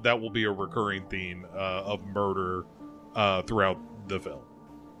that will be a recurring theme of murder throughout the film.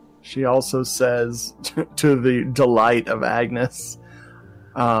 She also says, to the delight of Agnes,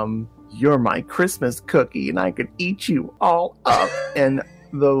 "You're my Christmas cookie, and I could eat you all up." And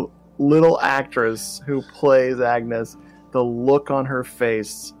the little actress who plays Agnes, the look on her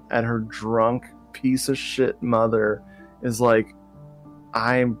face at her drunk piece of shit mother is like,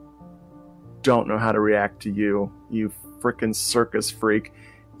 I don't know how to react to you, you frickin' circus freak.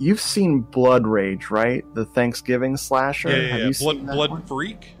 You've seen Blood Rage, right? The Thanksgiving slasher? Yeah. Have you seen that Blood one?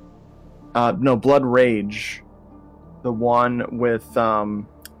 Freak? No, Blood Rage. The one with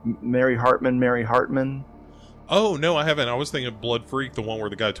Mary Hartman. Oh, no, I haven't. I was thinking Blood Freak, the one where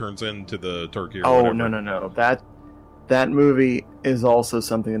the guy turns into the turkey or Oh, whatever. no. That movie is also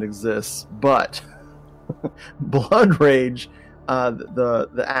something that exists. But Blood Rage,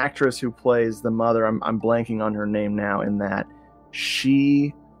 the actress who plays the mother, I'm blanking on her name now, in that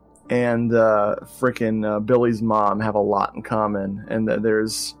she and frickin' Billy's mom have a lot in common. And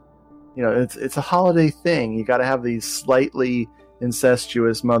there's, it's a holiday thing. You got to have the slightly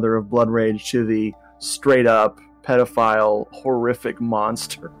incestuous mother of Blood Rage to the straight up pedophile horrific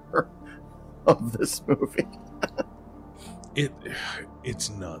monster of this movie. It's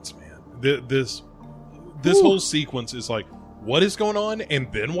nuts, man. This whole sequence is like, what is going on,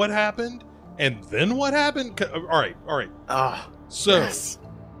 and then what happened, and then what happened. All right. So yes.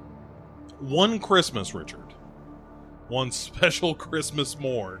 One Christmas, Richard, one special Christmas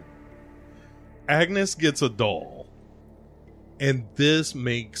morn, Agnes gets a doll, and this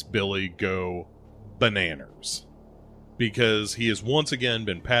makes Billy go bananas because he has once again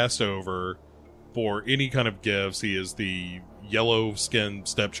been passed over for any kind of gifts. He is the yellow-skinned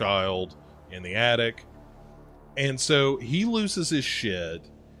stepchild in the attic. And so he loses his shit,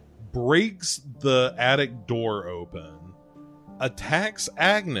 breaks the attic door open, attacks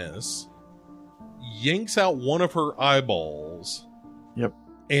Agnes, yanks out one of her eyeballs,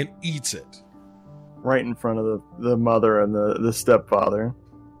 and eats it. Right in front of the mother and the stepfather.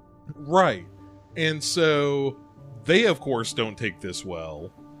 Right. And so they, of course, don't take this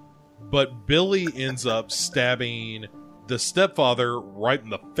well. But Billy ends up stabbing the stepfather right in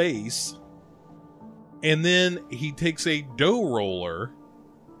the face. And then he takes a dough roller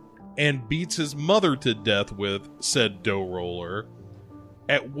and beats his mother to death with said dough roller.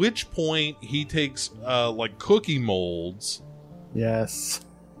 At which point he takes cookie molds. Yes.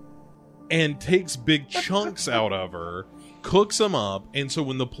 And takes big chunks out of her, cooks them up, and so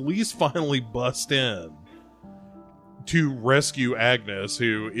when the police finally bust in to rescue Agnes,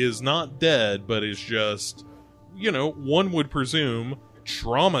 who is not dead, but is just, one would presume,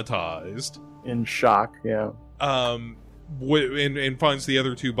 traumatized. In shock, yeah. And finds the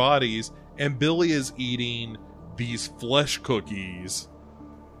other two bodies, and Billy is eating these flesh cookies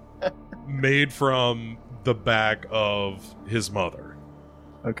made from the back of his mother.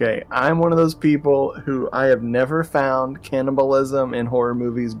 Okay, I'm one of those people who I have never found cannibalism in horror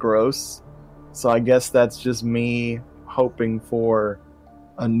movies gross. So I guess that's just me hoping for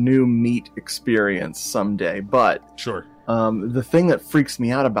a new meat experience someday. But sure. The thing that freaks me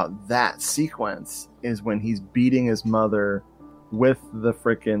out about that sequence is when he's beating his mother with the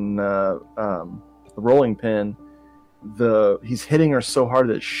frickin' rolling pin. He's hitting her so hard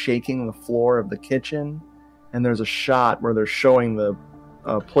that it's shaking the floor of the kitchen. And there's a shot where they're showing the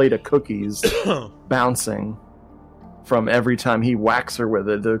plate of cookies bouncing, from every time he whacks her with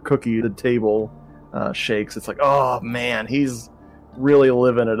it, the table shakes. It's like, oh man, he's really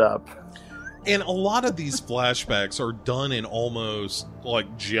living it up. And a lot of these flashbacks are done in almost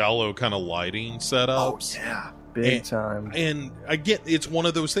like giallo kind of lighting setups. Oh yeah, big time. And again, it's one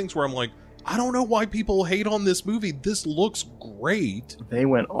of those things where I'm like, I don't know why people hate on this movie. This looks great. They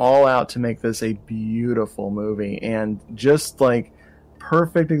went all out to make this a beautiful movie, and just like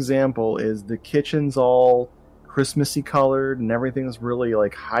perfect example is the kitchen's all Christmassy colored, and everything's really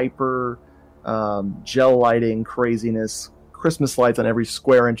like hyper gel lighting craziness. Christmas lights on every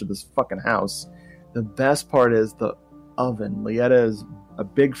square inch of this fucking house. The best part is the oven. Lietta is a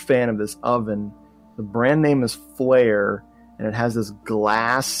big fan of this oven. The brand name is Flare, and it has this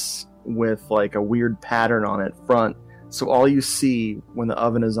glass with like a weird pattern on it front. So all you see when the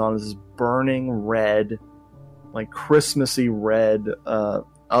oven is on is this burning red, like Christmassy red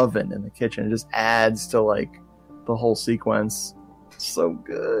oven in the kitchen. It just adds to like the whole sequence. So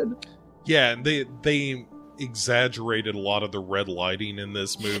good. Yeah, they exaggerated a lot of the red lighting in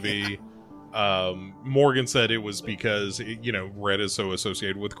this movie. Morgan said it was because red is so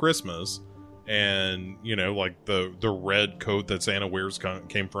associated with Christmas, and like the red coat that Santa wears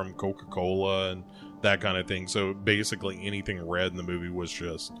came from Coca-Cola and that kind of thing. So basically anything red in the movie was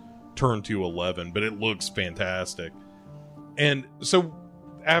just turned to 11, but it looks fantastic. And so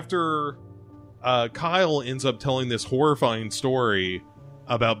after Kyle ends up telling this horrifying story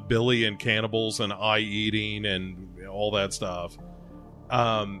about Billy and cannibals and eye eating and all that stuff,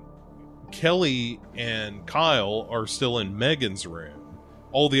 Kelly and Kyle are still in Megan's room.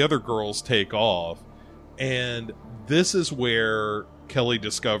 All the other girls take off, and this is where Kelly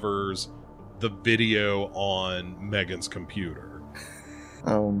discovers the video on Megan's computer.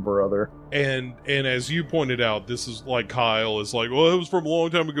 Oh, brother. And as you pointed out, this is like Kyle is like, well, it was from a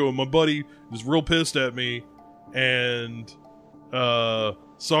long time ago, and my buddy was real pissed at me, and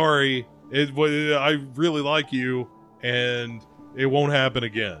sorry, I really like you, and it won't happen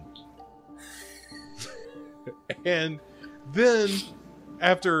again. And then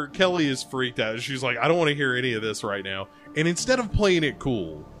after Kelly is freaked out, she's like, I don't want to hear any of this right now. And instead of playing it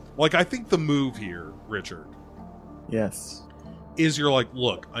cool, like, I think the move here, Richard, yes, is you're like,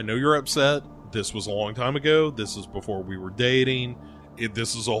 look, I know you're upset. This was a long time ago. This is before we were dating.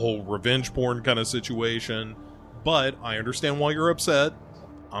 This is a whole revenge porn kind of situation. But I understand why you're upset.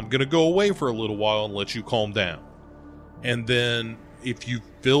 I'm going to go away for a little while and let you calm down. And then if you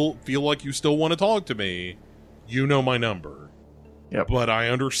feel like you still want to talk to me, you know my number. Yep. But I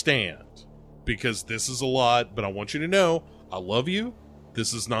understand, because this is a lot, but I want you to know I love you.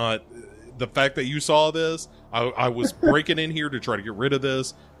 This is not the fact that you saw this. I was breaking in here to try to get rid of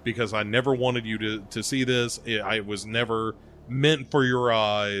this because I never wanted you to see this. I was never meant for your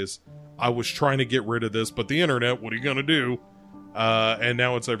eyes. I was trying to get rid of this, but the internet, what are you going to do? And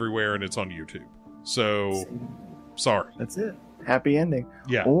now it's everywhere and it's on YouTube. So, sorry. That's it. Happy ending.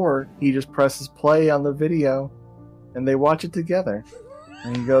 Yeah. Or he just presses play on the video and they watch it together.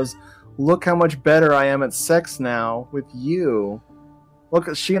 And he goes, look how much better I am at sex now with you.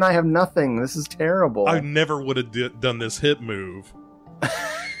 Look, she and I have nothing. This is terrible. I never would have done this hip move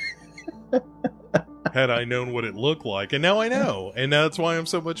had I known what it looked like. And now I know. And that's why I'm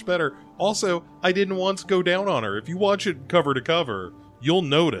so much better. Also, I didn't want to go down on her. If you watch it cover to cover, you'll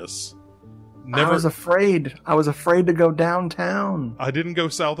notice. I was afraid. I was afraid to go downtown. I didn't go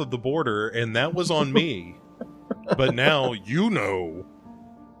south of the border, and that was on me. But now you know.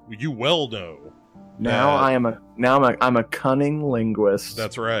 You well know. Now I'm a cunning linguist.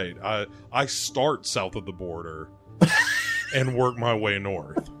 That's right. I start south of the border and work my way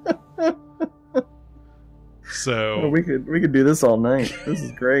north. So we could do this all night. This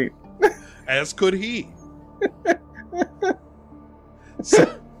is great. As could he.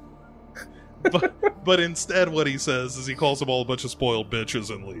 So, but instead what he says is he calls them all a bunch of spoiled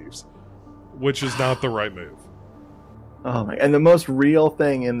bitches and leaves, which is not the right move. Oh my! And the most real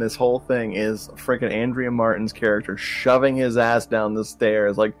thing in this whole thing is freaking Andrea Martin's character shoving his ass down the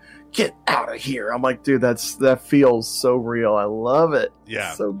stairs, like, "Get out of here!" I'm like, dude, that feels so real. I love it. Yeah,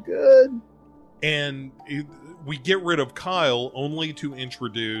 it's so good. And we get rid of Kyle only to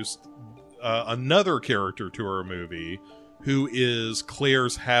introduce another character to our movie, who is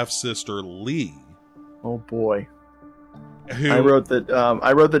Claire's half sister Lee. Oh boy. I wrote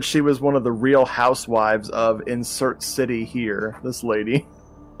that she was one of the real housewives of insert city here. This lady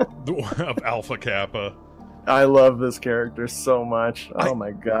of Alpha Kappa. I love this character so much. Oh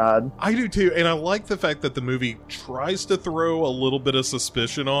my god, I do too. And I like the fact that the movie tries to throw a little bit of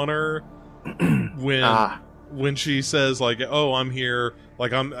suspicion on her when she says like, "Oh, I'm here."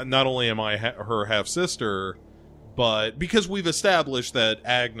 Like, I'm not only am I her half sister, But because we've established that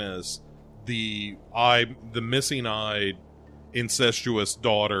Agnes, the missing-eyed incestuous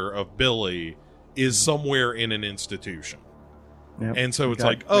daughter of Billy, is somewhere in an institution. Yep. And so it's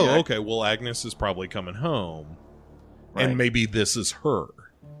like, okay, well, Agnes is probably coming home. Right. And maybe this is her.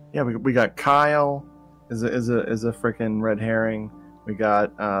 Yeah, we got Kyle is a freaking red herring. We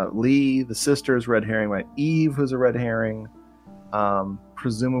got Lee, the sister's red herring. We got Eve, who's a red herring.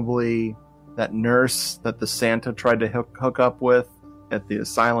 Presumably that nurse that the Santa tried to hook up with at the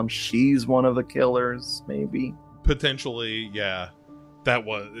asylum, she's one of the killers, maybe. Potentially, yeah.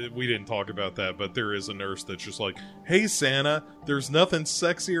 We didn't talk about that, but there is a nurse that's just like, hey, Santa, there's nothing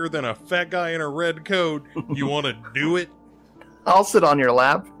sexier than a fat guy in a red coat. You want to do it? I'll sit on your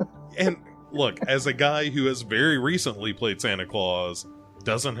lap. And look, as a guy who has very recently played Santa Claus,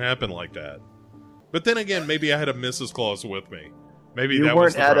 doesn't happen like that. But then again, maybe I had a Mrs. Claus with me. Maybe You that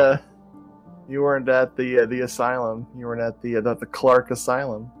was weren't the at problem. you weren't at the asylum. You weren't at the Clark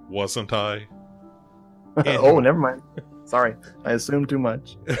Asylum. Wasn't I? Oh, never mind. Sorry, I assumed too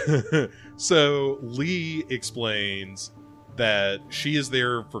much. So Lee explains that she is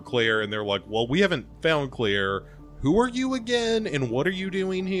there for Claire, and they're like, well, we haven't found Claire. Who are you again? And what are you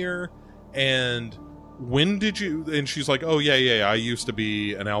doing here? And when did you... And she's like, oh, yeah, I used to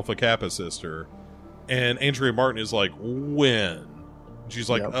be an Alpha Kappa sister. And Andrea Martin is like, when? She's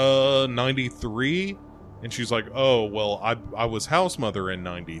like, 93? And she's like, oh, well, I was house mother in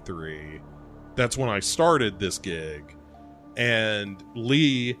 93. That's when I started this gig. And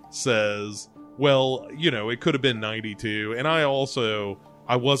Lee says, well, it could have been 92. And I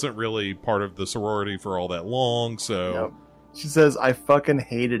wasn't really part of the sorority for all that long, so... Yep. She says, I fucking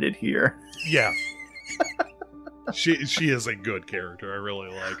hated it here. Yeah. She is a good character. I really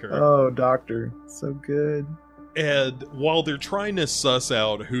like her. Oh, Doctor. So good. And while they're trying to suss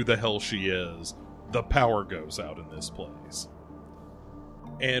out who the hell she is, the power goes out in this place.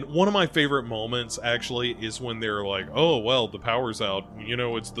 And one of my favorite moments, actually, is when they're like, oh, well, the power's out.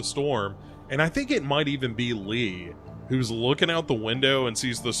 It's the storm. And I think it might even be Lee, who's looking out the window and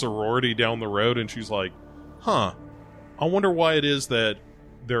sees the sorority down the road, and she's like, I wonder why it is that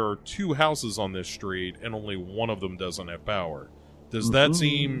there are two houses on this street and only one of them doesn't have power. Does that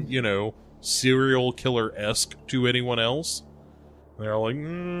seem, serial killer-esque to anyone else? And they're like,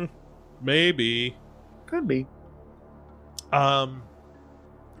 maybe. Could be. All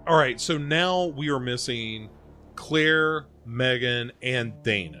right, so now we are missing Claire, Megan, and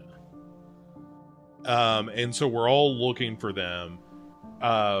Dana. And so we're all looking for them.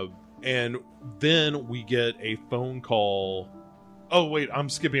 And then we get a phone call. Oh, wait, I'm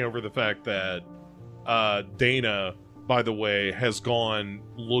skipping over the fact that Dana, by the way, has gone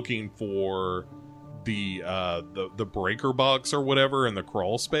looking for the breaker box or whatever in the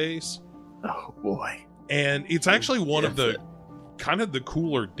crawl space. Oh, boy. And it's actually one of the kind of the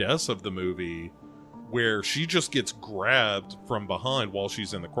cooler deaths of the movie, where she just gets grabbed from behind while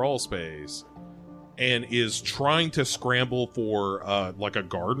she's in the crawl space and is trying to scramble for like a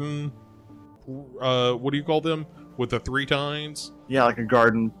garden, what do you call them, with the 3 tines? Yeah, like a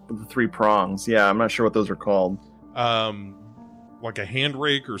garden with the 3 prongs. Yeah, I'm not sure what those are called. Like a hand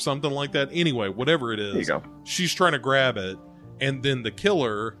rake or something like that. Anyway, whatever it is, There you go. she's trying to grab it, and then the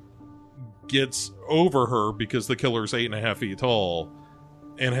killer gets over her because the killer's 8.5 feet tall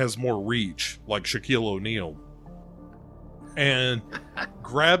and has more reach, like Shaquille O'Neal, and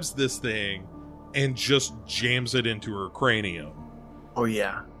grabs this thing and just jams it into her cranium. Oh,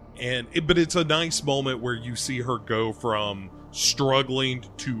 yeah. But it's a nice moment where you see her go from struggling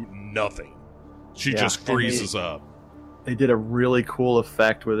to nothing. She just freezes up. They did a really cool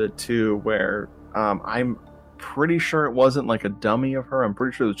effect with it too, where I'm pretty sure it wasn't like a dummy of her. I'm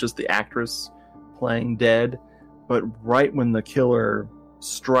pretty sure it was just the actress playing dead. But right when the killer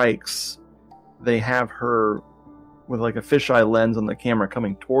strikes, they have her with like a fisheye lens on the camera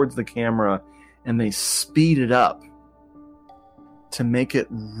coming towards the camera, and they speed it up to make it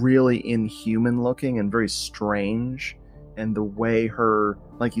really inhuman looking and very strange. And the way her,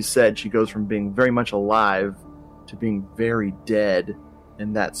 like you said, she goes from being very much alive to being very dead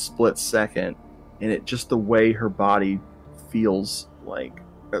in that split second. And it just, the way her body feels like,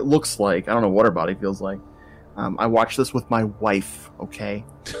 it looks like, I don't know what her body feels like. I watched this with my wife, okay?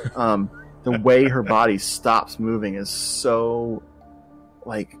 The way her body stops moving is so,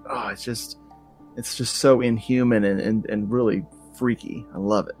 like, it's just so inhuman and really freaky. I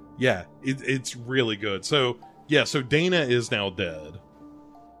love it. Yeah, it's really good. So Dana is now dead.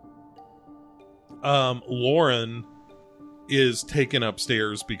 Lauren is taken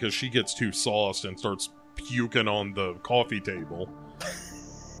upstairs because she gets too sauced and starts puking on the coffee table.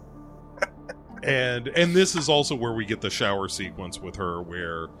 And this is also where we get the shower sequence with her,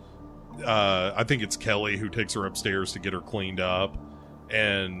 where I think it's Kelly who takes her upstairs to get her cleaned up,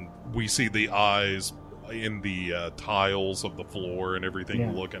 and we see the eyes in the tiles of the floor and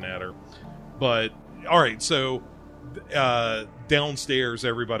everything looking at her. But all right, so downstairs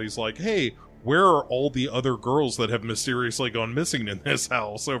everybody's like, hey, where are all the other girls that have mysteriously gone missing in this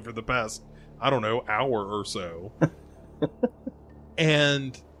house over the past, I don't know, hour or so?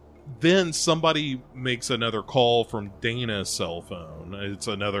 And then somebody makes another call from Dana's cell phone. It's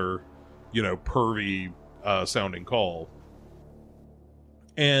another, pervy sounding call.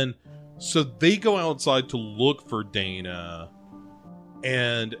 And so they go outside to look for Dana,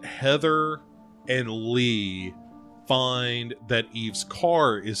 and Heather and Lee find that Eve's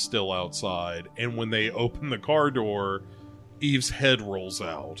car is still outside, and when they open the car door, Eve's head rolls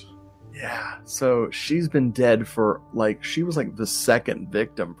out. Yeah, so she's been dead for, she was the second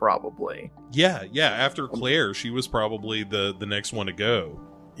victim, probably. Yeah, after Claire, she was probably the next one to go.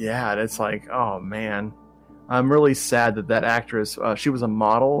 Yeah, and it's oh man. I'm really sad that actress, she was a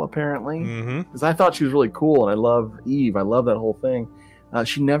model, apparently. Because I thought she was really cool, and I love Eve. I love that whole thing.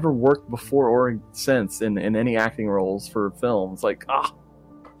 She never worked before or since in any acting roles for films.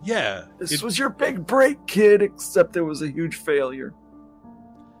 Yeah. This was your big break, kid, except it was a huge failure.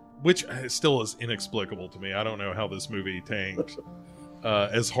 Which still is inexplicable to me. I don't know how this movie tanked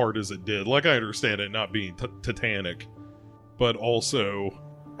as hard as it did. I understand it not being Titanic, but also,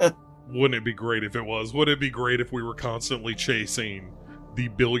 wouldn't it be great if it was? Wouldn't it be great if we were constantly chasing the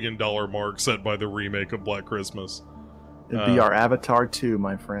 $1 billion mark set by the remake of Black Christmas? It'd be our Avatar 2,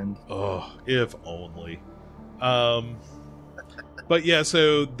 my friend. Oh, if only. But yeah,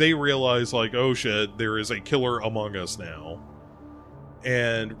 so they realize, oh shit, there is a killer among us now.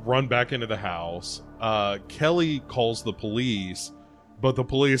 And run back into the house. Kelly calls the police, but the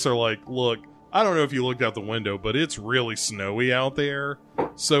police are like, look, I don't know if you looked out the window, but it's really snowy out there.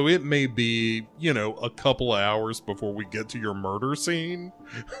 So it may be, a couple of hours before we get to your murder scene.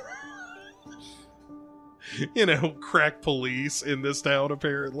 Crack police in this town,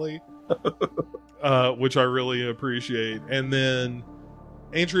 apparently. Which I really appreciate. And then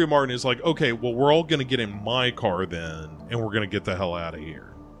Andrea Martin is like, okay, well, we're all going to get in my car then, and we're going to get the hell out of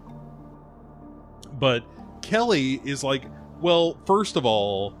here. But Kelly is like, well, first of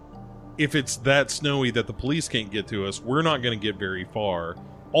all, if it's that snowy that the police can't get to us, we're not going to get very far.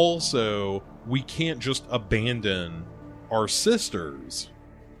 Also, we can't just abandon our sisters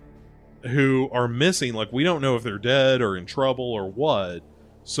who are missing. We don't know if they're dead or in trouble or what,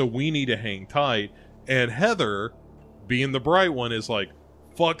 so we need to hang tight. And Heather, being the bright one, is like,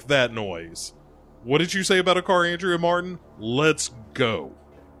 fuck that noise. What did you say about a car, Andrea Martin? Let's go.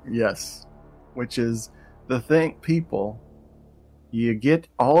 Yes. Which is the thing, people. You get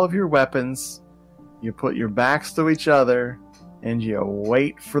all of your weapons, you put your backs to each other, and you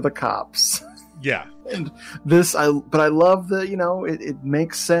wait for the cops. Yeah. And but I love that, it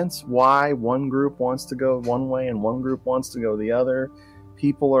makes sense why one group wants to go one way and one group wants to go the other.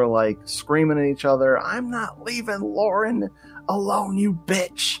 People are screaming at each other, I'm not leaving Lauren alone, you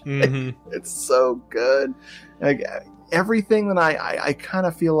bitch. Mm-hmm. It's so good. Everything that I kind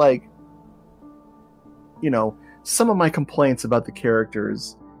of feel some of my complaints about the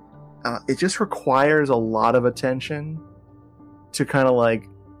characters, it just requires a lot of attention to kind of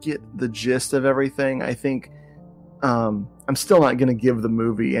get the gist of everything. I think I'm still not going to give the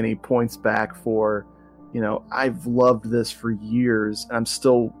movie any points back for, I've loved this for years, and I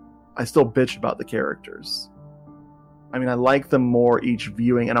still bitch about the characters. I mean, I like them more each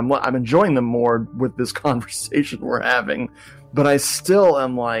viewing, and I'm enjoying them more with this conversation we're having, but I still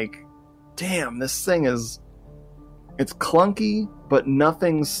am damn, this thing it's clunky, but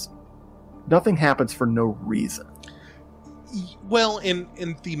nothing happens for no reason. Well, and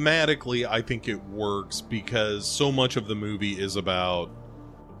thematically, I think it works because so much of the movie is about,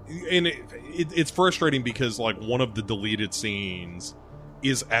 and it's frustrating because one of the deleted scenes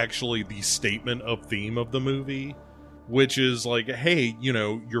is actually the statement of theme of the movie, which is hey,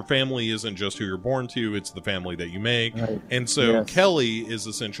 your family isn't just who you're born to, it's the family that you make. Right. And so yes. Kelly is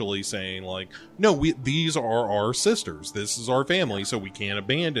essentially saying no, these are our sisters, this is our family, so we can't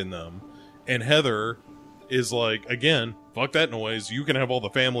abandon them. And Heather is again, fuck that noise, you can have all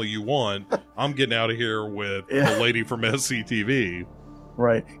the family you want, I'm getting out of here with the lady from SCTV.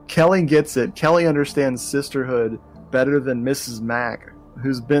 Right. Kelly gets it. Kelly understands sisterhood better than Mrs. Mack,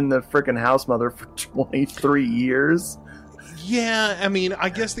 who's been the frickin' house mother for 23 years. Yeah, I mean, I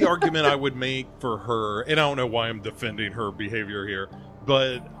guess the argument I would make for her, and I don't know why I'm defending her behavior here,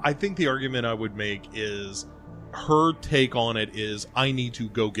 but I think the argument I would make is her take on it is, I need to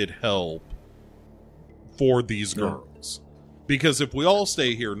go get help for these Yeah. girls. Because if we all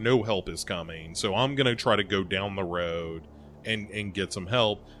stay here, no help is coming. So I'm going to try to go down the road and get some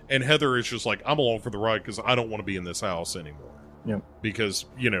help. And Heather is just like, I'm along for the ride because I don't want to be in this house anymore. Yep. Because,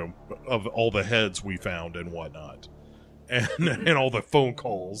 of all the heads we found and whatnot. And all the phone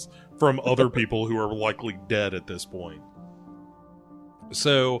calls from other people who are likely dead at this point.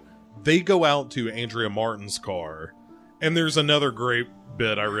 So they go out to Andrea Martin's car. And there's another great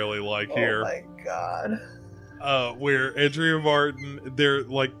bit I really like here. Oh my god. Where Andrea Martin,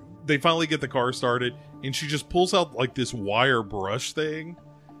 they finally get the car started, and she just pulls out like this wire brush thing,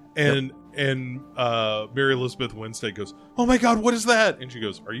 and Mary Elizabeth Winstead goes, "Oh my god, what is that?" And she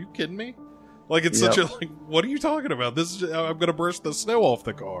goes, "Are you kidding me? Like it's such a what are you talking about? This is I'm gonna brush the snow off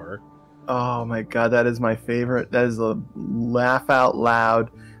the car." Oh my god, that is my favorite. That is a laugh out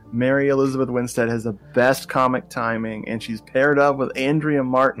loud. Mary Elizabeth Winstead has the best comic timing, and she's paired up with Andrea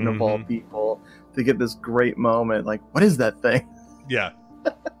Martin of all people to get this great moment. Like, what is that thing? Yeah.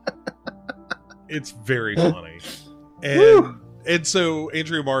 It's very funny. And so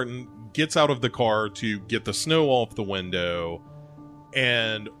Andrea Martin gets out of the car to get the snow off the window,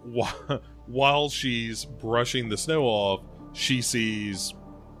 and while she's brushing the snow off, she sees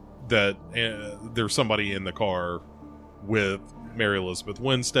that there's somebody in the car with Mary Elizabeth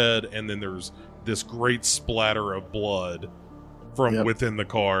Winstead, and then there's this great splatter of blood from within the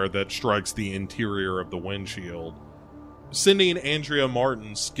car that strikes the interior of the windshield, sending Andrea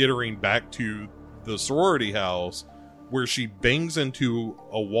Martin skittering back to the sorority house, where she bangs into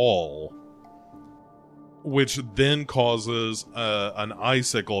a wall, which then causes a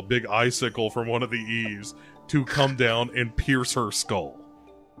big icicle from one of the eaves to come down and pierce her skull.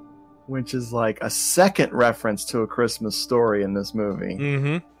 Which is like a second reference to A Christmas Story in this movie.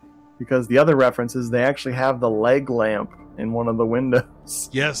 Mm-hmm. Because the other reference is they actually have the leg lamp in one of the windows.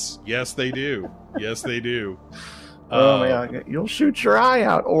 Yes, they do. Yes, they do. Oh my god, you'll shoot your eye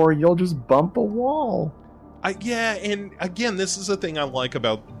out, or you'll just bump a wall. And again, this is the thing I like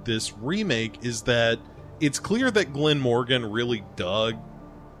about this remake, is that it's clear that Glenn Morgan really dug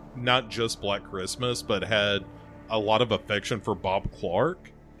not just Black Christmas, but had a lot of affection for Bob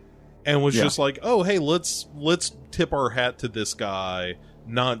Clark, and was just like, oh hey, let's tip our hat to this guy,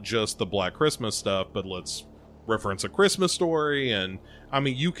 not just the Black Christmas stuff, but let's reference A Christmas Story. And I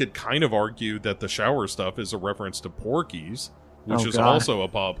mean, you could kind of argue that the shower stuff is a reference to Porky's, which is also a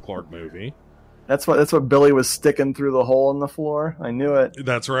Bob Clark movie. That's what Billy was sticking through the hole in the floor. I knew it.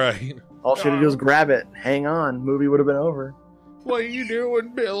 That's right. All she had to do was grab it. Hang on. Movie would have been over. What are you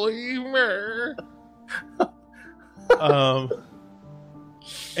doing, Billy?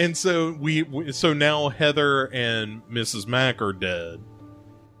 And so so now Heather and Mrs. Mack are dead.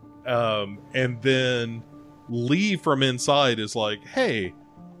 And then Lee from inside is like, hey,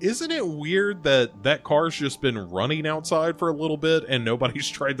 isn't it weird that car's just been running outside for a little bit and nobody's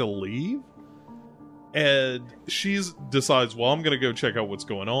tried to leave? And she decides, well, I'm going to go check out what's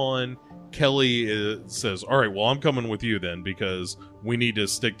going on. Kelly says, all right, well, I'm coming with you then, because we need to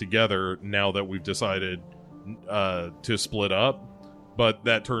stick together now that we've decided to split up. But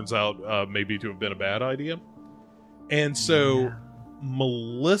that turns out maybe to have been a bad idea. And so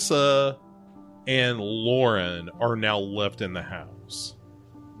Melissa and Lauren are now left in the house,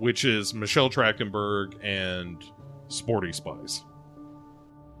 which is Michelle Trachtenberg and Sporty Spice.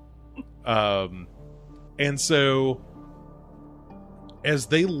 And so as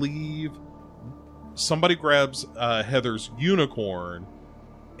they leave, somebody grabs Heather's unicorn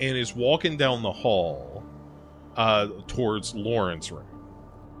and is walking down the hall towards Lauren's room.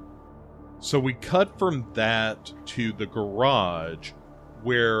 So we cut from that to the garage,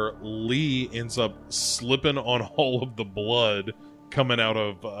 where Lee ends up slipping on all of the blood coming out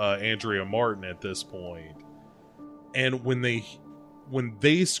of Andrea Martin at this point. And when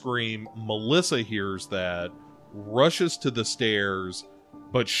they scream, Melissa hears that, rushes to the stairs,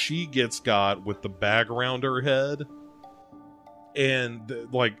 but she gets got with the bag around her head. And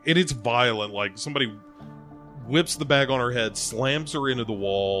it's violent. Like, somebody whips the bag on her head, slams her into the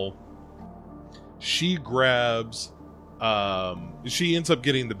wall. She grabs, she ends up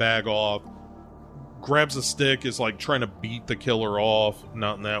getting the bag off, grabs a stick, is like trying to beat the killer off.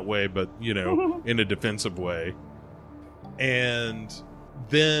 Not in that way, but, in a defensive way. And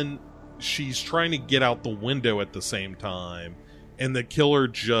then she's trying to get out the window at the same time, and the killer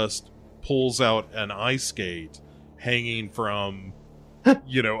just pulls out an ice skate hanging from,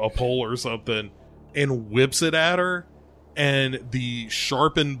 a pole or something, and whips it at her, and the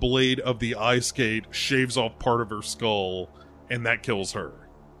sharpened blade of the ice skate shaves off part of her skull, and that kills her.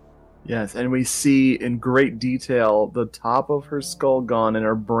 Yes, and we see in great detail the top of her skull gone and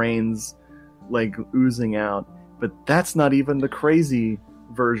her brains like oozing out. But that's not even the crazy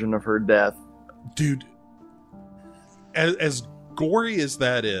version of her death. Dude, as gory as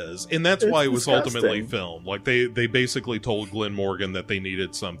that is, and that's why it was disgusting. ultimately filmed. Like they basically told Glenn Morgan that they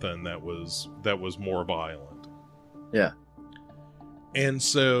needed something that was more violent. Yeah. And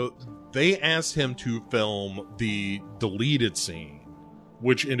so they asked him to film the deleted scene,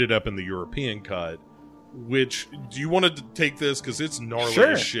 which ended up in the European cut. Which, do you want to take this? Because it's gnarly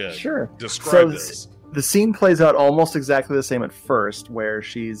as shit. Sure. Describe this. The scene plays out almost exactly the same at first, where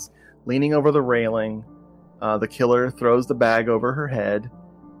she's leaning over the railing. The killer throws the bag over her head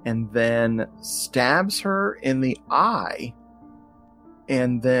and then stabs her in the eye.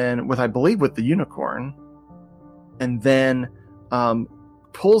 And then, I believe with the unicorn. And then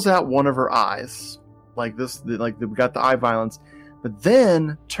pulls out one of her eyes. Like this, like we got the eye violence. But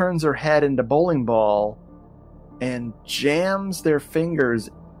then turns her head into bowling ball and jams their fingers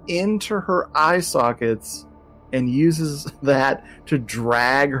into her eye sockets and uses that to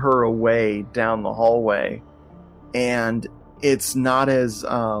drag her away down the hallway. And it's not as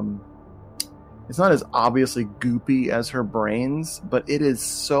obviously goopy as her brains, but it is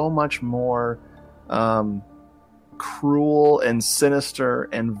so much more cruel and sinister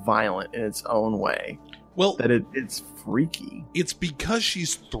and violent in its own way. Well, that it's freaky. It's because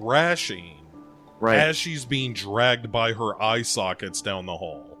she's thrashing as she's being dragged by her eye sockets down the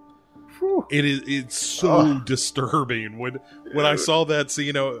hall. Whew. It's so disturbing. When I saw that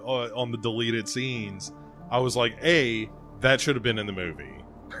scene on the deleted scenes, I was like, A, that should have been in the movie.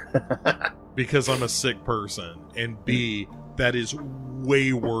 Because I'm a sick person. And B, that is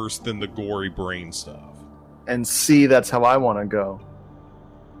way worse than the gory brain stuff. And C, that's how I want to go.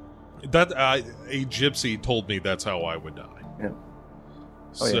 That a gypsy told me that's how I would die. Yeah.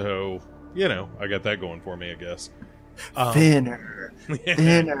 So, I got that going for me, I guess. Thinner.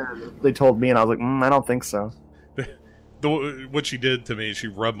 They told me, and I was like, I don't think so. What she did to me, she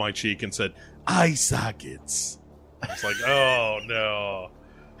rubbed my cheek and said, "Eye sockets." I was like, oh no.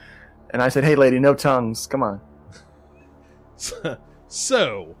 And I said, "Hey, lady, no tongues. Come on."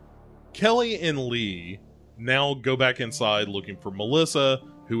 So, Kelly and Lee now go back inside looking for Melissa,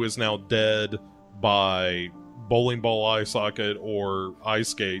 who is now dead by bowling ball eye socket or ice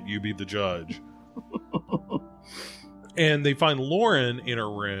skate. You be the judge. And they find Lauren in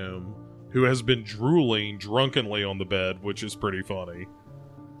her room, who has been drooling drunkenly on the bed, which is pretty funny.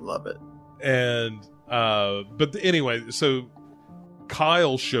 Love it. And, but anyway, so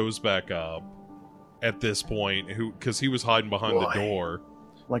Kyle shows back up at this point, because he was hiding behind the door.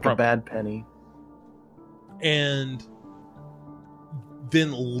 Like a bad penny. And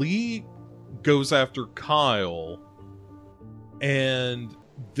then Lee goes after Kyle, and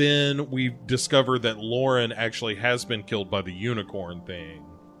then we discover that Lauren actually has been killed by the unicorn thing.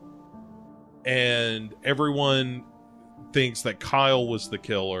 And everyone thinks that Kyle was the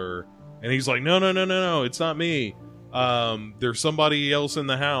killer, and he's like, no, it's not me. There's somebody else in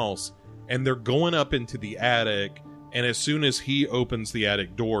the house. And they're going up into the attic, and as soon as he opens the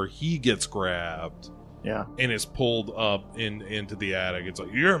attic door, he gets grabbed. Yeah. And is pulled up into the attic. It's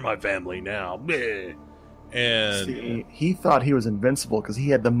like, you're my family now. Bleh. And see, he thought he was invincible because he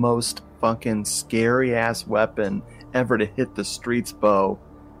had the most fucking scary ass weapon ever to hit the streets, Bo.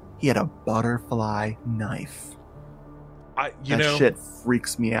 He had a butterfly knife. That shit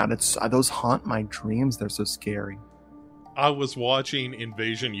freaks me out. Those haunt my dreams. They're so scary. I was watching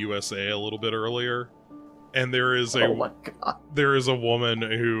Invasion USA a little bit earlier, and there is a woman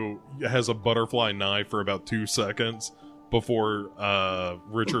who has a butterfly knife for about 2 seconds before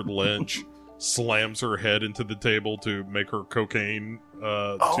Richard Lynch slams her head into the table to make her cocaine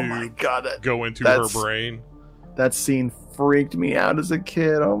go into her brain. That scene freaked me out as a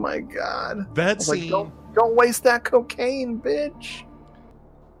kid. Oh my god. That scene... Like, don't waste that cocaine, bitch.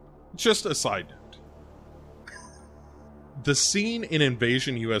 Just a side note. The scene in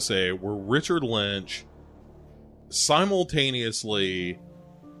Invasion USA where Richard Lynch simultaneously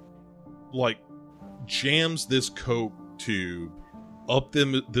jams this coke tube up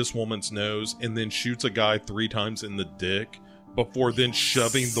this woman's nose and then shoots a guy 3 times in the dick before then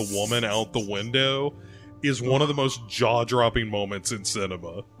shoving the woman out the window is one of the most jaw-dropping moments in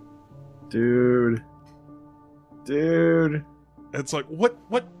cinema. Dude. It's like, what?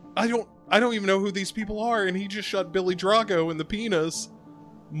 I don't even know who these people are, and he just shot Billy Drago in the penis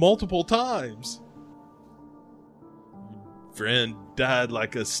multiple times. Friend died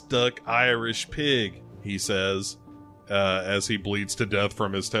like a stuck Irish pig, he says, as he bleeds to death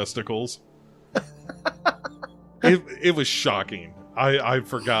from his testicles. It was shocking. I've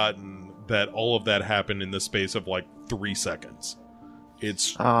forgotten that all of that happened in the space of 3 seconds.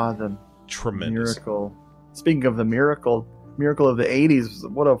 It's the Tremendous. Miracle. Speaking of the miracle of the 80s,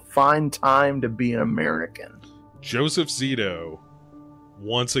 what a fine time to be an American. Joseph Zito,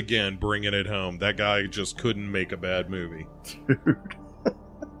 once again, bringing it home. That guy just couldn't make a bad movie. Dude.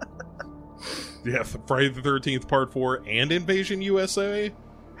 Yeah, Friday the 13th Part 4 and Invasion USA?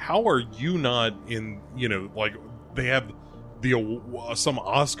 How are you not in, like, they have some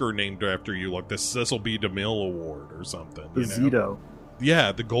Oscar named after you, like the Cecil B. DeMille Award or something. The Zito.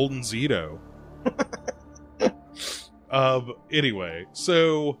 Yeah, the Golden Zito. Anyway,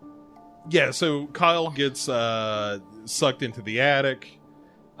 so Kyle gets sucked into the attic.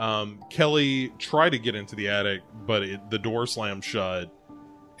 Kelly tried to get into the attic, but the door slammed shut.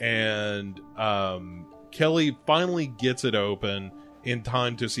 And Kelly finally gets it open in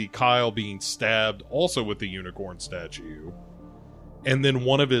time to see Kyle being stabbed, also with the unicorn statue. And then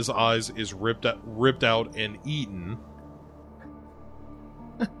one of his eyes is ripped out and eaten.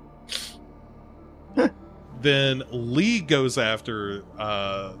 Then Lee goes after,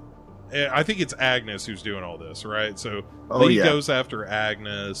 I think it's Agnes who's doing all this, right? So Lee goes after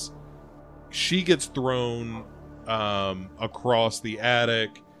Agnes. She gets thrown across the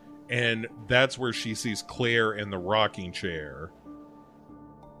attic, and that's where she sees Claire in the rocking chair.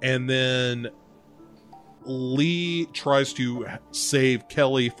 And then Lee tries to save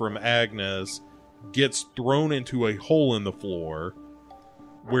Kelly from Agnes, gets thrown into a hole in the floor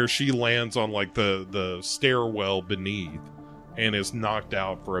where she lands on like the stairwell beneath and is knocked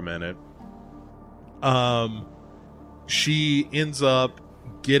out for a minute. She ends up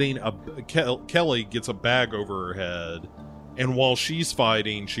getting Kelly gets a bag over her head, and while she's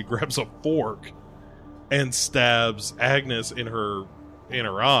fighting, she grabs a fork and stabs Agnes in her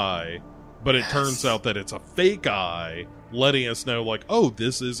eye, but it turns out that it's a fake eye, letting us know, like, oh,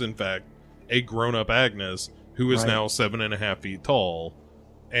 this is in fact a grown-up Agnes who is now 7.5 feet tall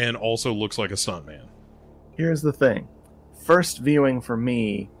and also looks like a stuntman. Here's the thing. First viewing for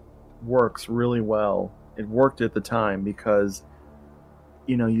me works really well. It worked at the time because,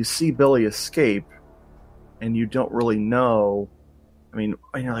 you see Billy escape and you don't really know. I mean,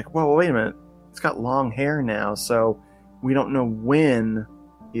 and you're like, whoa, wait a minute. It's got long hair now, so we don't know when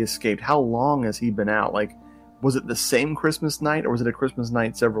he escaped. How long has he been out? Like, was it the same Christmas night, or was it a Christmas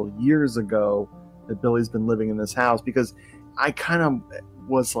night several years ago that Billy's been living in this house? Because I kind of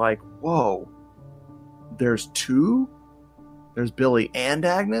was like, whoa, there's two? There's Billy and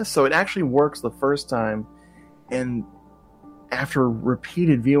Agnes? So it actually works the first time, and after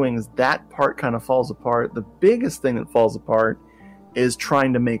repeated viewings, that part kind of falls apart. The biggest thing that falls apart is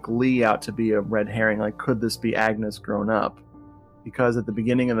trying to make Lee out to be a red herring. Like, could this be Agnes grown up? Because at the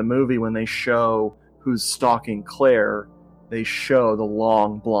beginning of the movie, when they show who's stalking Claire, they show the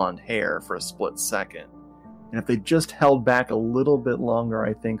long blonde hair for a split second. And if they just held back a little bit longer,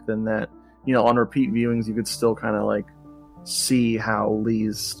 I think, than that, on repeat viewings, you could still kind of like see how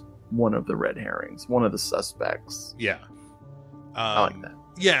Lee's one of the red herrings, one of the suspects. Yeah. I like that.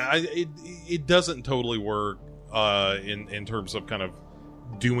 Yeah, it doesn't totally work in terms of kind of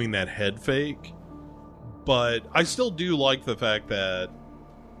doing that head fake, but I still do like the fact that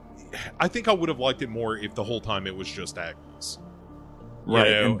I think I would have liked it more if the whole time it was just Agnes. Right,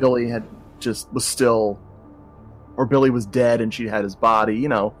 and Billy was still, or Billy was dead and she had his body,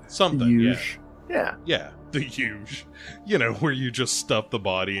 something. Yeah, the huge, where you just stuff the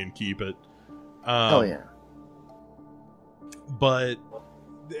body and keep it. Hell yeah. But,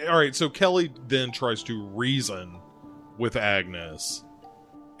 alright, so Kelly then tries to reason with Agnes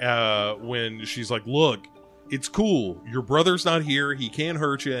when she's like, look, it's cool. Your brother's not here. He can't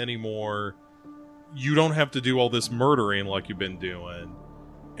hurt you anymore. You don't have to do all this murdering like you've been doing.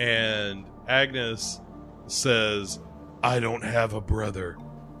 And Agnes says, I don't have a brother,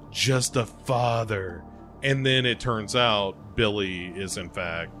 just a father. And then it turns out Billy is in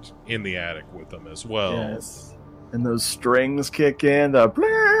fact in the attic with them as well. Yes. And those strings kick in, the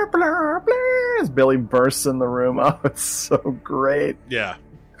blur, blur, blur, as Billy bursts in the room. Oh, it's so great. Yeah.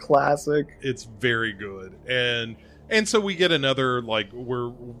 Classic. It's very good. And so we get another, like, we're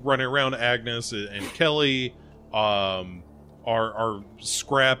running around. Agnes and Kelly are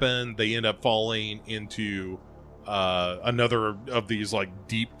scrapping. They end up falling into another of these, like,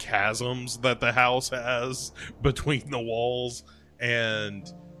 deep chasms that the house has between the walls. And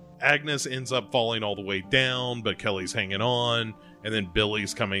Agnes ends up falling all the way down, but Kelly's hanging on, and then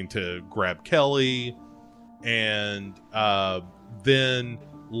Billy's coming to grab Kelly, and then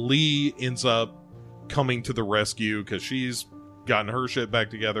Lee ends up coming to the rescue because she's gotten her shit back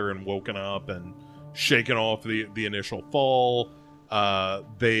together and woken up and shaken off the initial fall.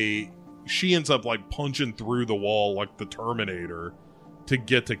 She ends up like punching through the wall like the Terminator to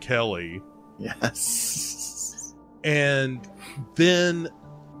get to Kelly. Yes. And then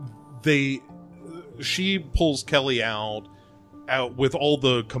she pulls Kelly out with all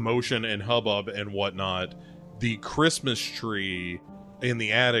the commotion and hubbub and whatnot. The Christmas tree in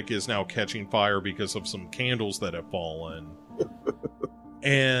the attic is now catching fire because of some candles that have fallen.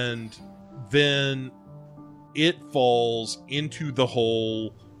 And then it falls into the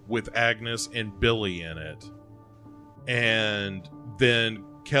hole with Agnes and Billy in it. And then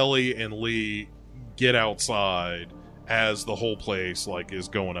Kelly and Lee get outside as the whole place like is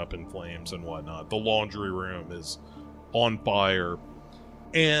going up in flames and whatnot. The laundry room is on fire.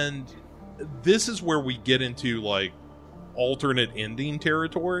 And this is where we get into like alternate ending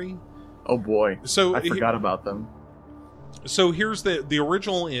territory. Oh boy. So I forgot about them. So here's the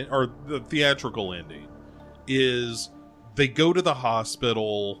original or the theatrical ending is they go to the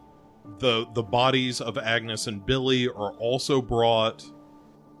hospital. The bodies of Agnes and Billy are also brought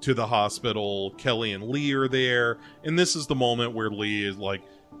to the hospital. Kelly and Lee are there, and this is the moment where Lee is like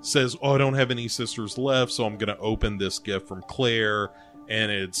says, "Oh, I don't have any sisters left, so I'm gonna open this gift from Claire."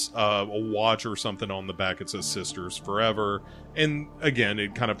 And it's a watch or something on the back. It says "Sisters Forever," and again,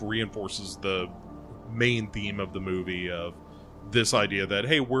 it kind of reinforces the main theme of the movie of this idea that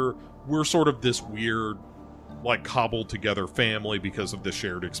hey, we're sort of this weird, like cobbled together family because of the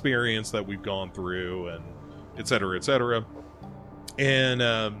shared experience that we've gone through, and et cetera, et cetera. And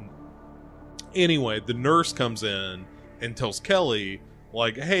anyway, the nurse comes in and tells Kelly,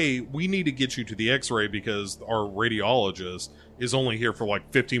 like, hey, we need to get you to the x-ray because our radiologist is only here for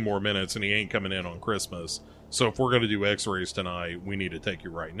like 15 more minutes and he ain't coming in on Christmas. So if we're going to do x-rays tonight, we need to take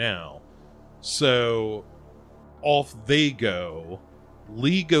you right now. So off they go.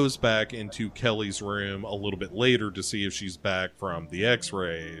 Lee goes back into Kelly's room a little bit later to see if she's back from the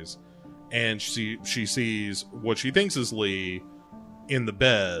x-rays. And she sees what she thinks is Lee in the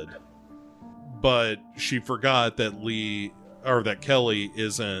bed. But she forgot that Kelly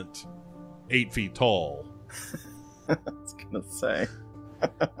isn't 8 feet tall. I was gonna say.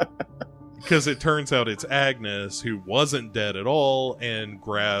 Because it turns out it's Agnes, who wasn't dead at all, and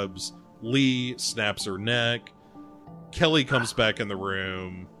grabs Lee, snaps her neck. Kelly comes back in the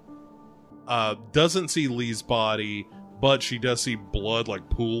room, doesn't see Lee's body, but she does see blood like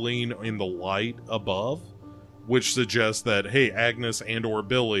pooling in the light above, which suggests that, hey, Agnes and or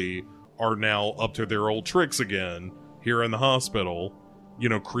Billy are now up to their old tricks again here in the hospital,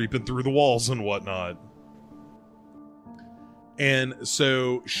 creeping through the walls and whatnot. And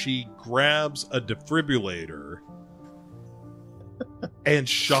so she grabs a defibrillator and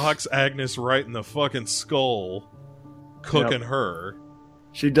shocks Agnes right in the fucking skull, cooking her.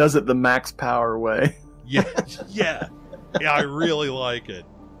 She does it the Max Power way. Yeah, I really like it.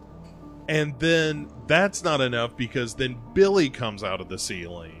 And then that's not enough because then Billy comes out of the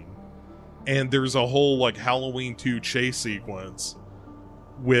ceiling. And there's a whole like Halloween 2 chase sequence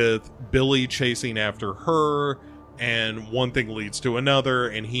with Billy chasing after her, and one thing leads to another,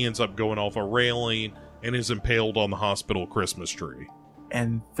 and he ends up going off a railing and is impaled on the hospital Christmas tree.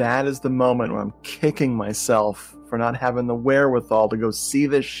 And that is the moment when I'm kicking myself for not having the wherewithal to go see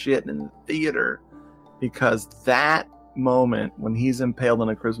this shit in the theater. Because that moment when he's impaled on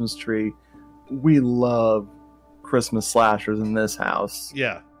a Christmas tree, we love Christmas slashers in this house.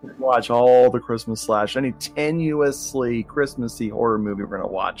 Yeah. Watch all the Christmas slash. Any tenuously Christmassy horror movie, we're going to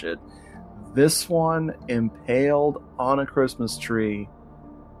watch it. This one, impaled on a Christmas tree,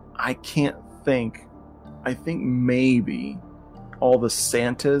 I think maybe all the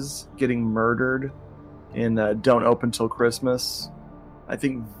Santas getting murdered in Don't Open Till Christmas. I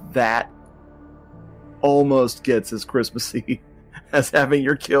think that almost gets as Christmassy as having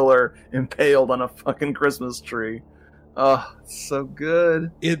your killer impaled on a fucking Christmas tree. Oh, it's so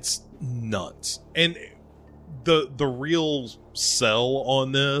good. It's nuts. And the real sell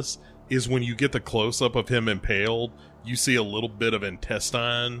on this is when you get the close-up of him impaled, you see a little bit of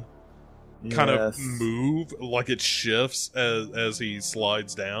intestine kind of move, like it shifts as he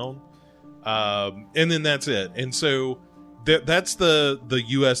slides down. And then that's it. And so that's the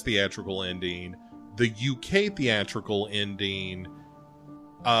US theatrical ending. The UK theatrical ending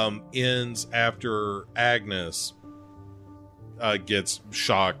ends after Agnes gets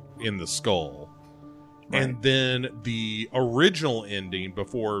shocked in the skull. Right. And then the original ending,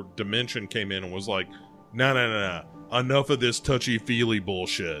 before Dimension came in and was like, no, enough of this touchy-feely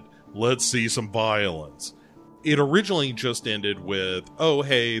bullshit. Let's see some violence. It originally just ended with, oh,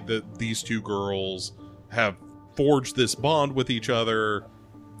 hey, these two girls have forged this bond with each other.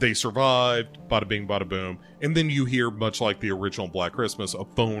 They survived, bada bing, bada boom. And then you hear, much like the original Black Christmas, a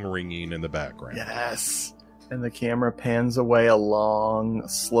phone ringing in the background. Yes. and the camera pans away, a long,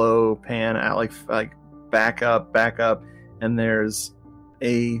 slow pan out, like back up, and there's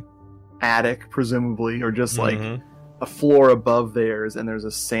a attic, presumably, or just like a floor above theirs, and there's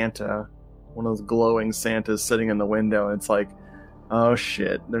a Santa, one of those glowing Santas sitting in the window, and it's like, oh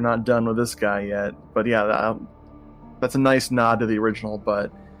shit, they're not done with this guy yet. But yeah, that's a nice nod to the original,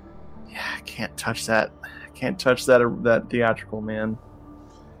 but yeah, I can't touch that. That theatrical, man.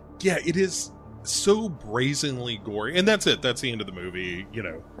 Yeah, it is so brazenly gory, and that's it. That's the end of the movie, you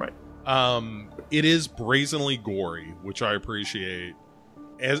know. Right. It is brazenly gory, which I appreciate.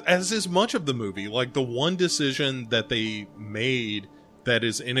 As is much of the movie. Like, the one decision that they made that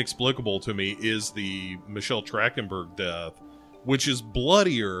is inexplicable to me is the Michelle Trachtenberg death, which is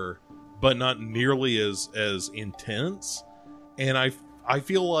bloodier, but not nearly as intense. And I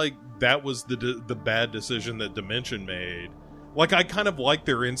feel like that was the bad decision that Dimension made. Like, I kind of like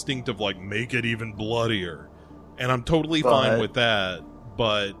their instinct of, like, make it even bloodier. And I'm totally fine with that.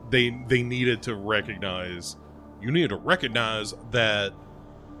 But they needed to recognize... You need to recognize that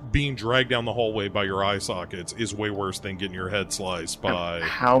being dragged down the hallway by your eye sockets is way worse than getting your head sliced by...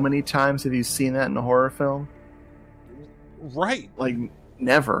 How many times have you seen that in a horror film? Right. Like,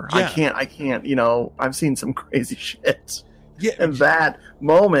 never. Yeah. I can't, you know, I've seen some crazy shit. Yeah. And that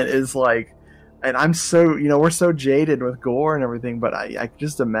moment is like... And I'm so, you know, we're so jaded with gore and everything, but I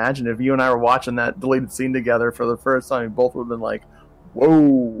just imagine if you and I were watching that deleted scene together for the first time, we both would have been like,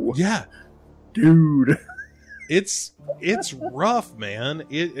 whoa. Yeah. Dude. It's rough, man.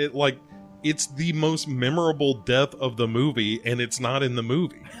 It like, it's the most memorable death of the movie, and it's not in the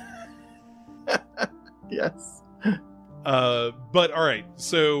movie. Yes. But all right,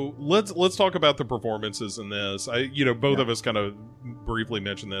 so let's talk about the performances in this. Both of us kind of briefly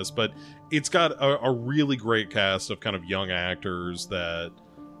mentioned this, but it's got a really great cast of kind of young actors that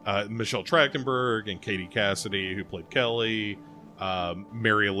Michelle Trachtenberg and Katie Cassidy, who played Kelly,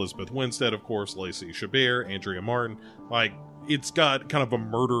 Mary Elizabeth Winstead, of course, Lacey Chabert, Andrea Martin. Like, it's got kind of a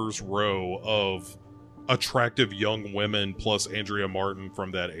murderer's row of attractive young women plus Andrea Martin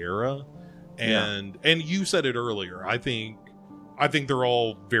from that era. And you said it earlier. I think they're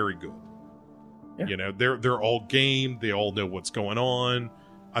all very good. Yeah. You know, they're all game. They all know what's going on.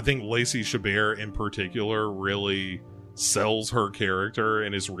 I think Lacey Chabert in particular really sells her character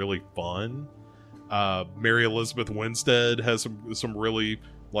and is really fun. Mary Elizabeth Winstead has some really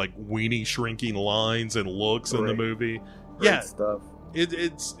like weenie shrinking lines and looks in the movie. Great stuff.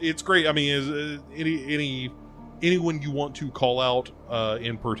 It's great. I mean, is anyone you want to call out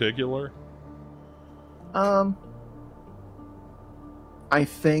in particular? I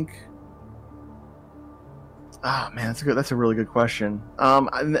think. Man, that's a really good question.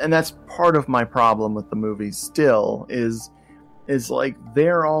 And that's part of my problem with the movie. Still, is like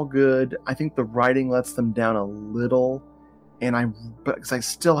they're all good. I think the writing lets them down a little, because I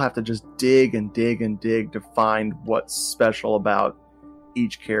still have to just dig and dig and dig to find what's special about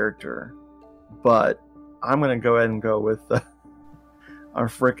each character. But I'm gonna go ahead and go with our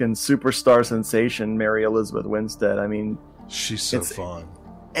frickin' superstar sensation, Mary Elizabeth Winstead. I mean, she's so fun.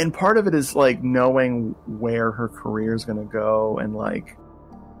 And part of it is like knowing where her career is going to go, and like,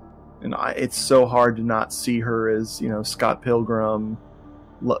 it's so hard to not see her as, you know, Scott Pilgrim,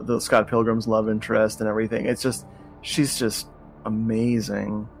 the Scott Pilgrim's love interest and everything. It's just, she's just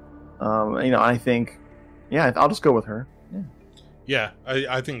amazing. I think, I'll just go with her. Yeah,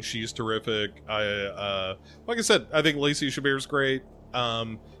 I think she's terrific. Like I said, I think Lacey Chabert's great.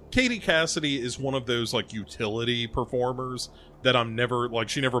 Katie Cassidy is one of those like utility performers that I'm never like,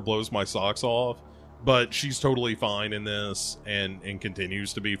 she never blows my socks off, but she's totally fine in this and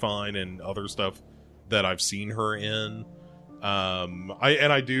continues to be fine in other stuff that I've seen her in.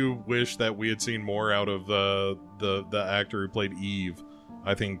 I do wish that we had seen more out of the actor who played Eve.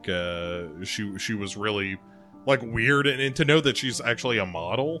 I think she was really like weird, and to know that she's actually a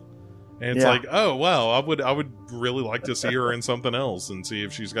model. And it's like, oh wow, I would really like to see her in something else and see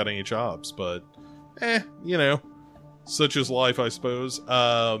if she's got any chops. But, such is life, I suppose.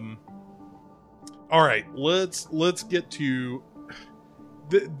 All right, let's get to.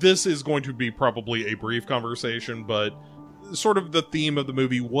 This is going to be probably a brief conversation, but sort of the theme of the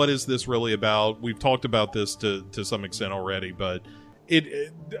movie. What is this really about? We've talked about this to some extent already, but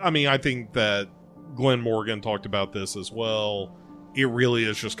I think that Glenn Morgan talked about this as well. It really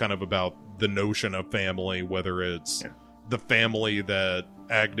is just kind of about the notion of family, whether it's the family that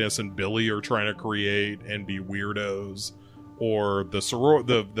Agnes and Billy are trying to create and be weirdos, or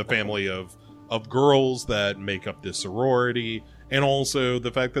the family of girls that make up this sorority, and also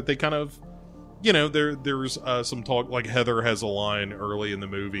the fact that they kind of, there's some talk, like Heather has a line early in the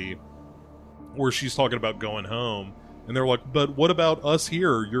movie where she's talking about going home, and they're like, but what about us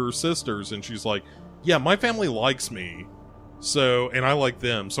here, your sisters? And she's like, yeah, my family likes me, so, and I like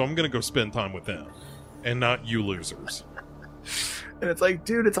them, so I'm gonna go spend time with them, and not you losers. And it's like,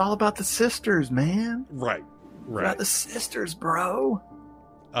 dude, it's all about the sisters, man. Right. About the sisters, bro.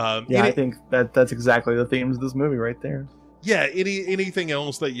 Yeah, I think that's exactly the themes of this movie right there. Yeah, anything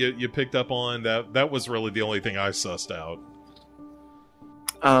else that you picked up on? That was really the only thing I sussed out.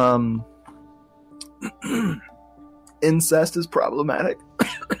 Incest is problematic.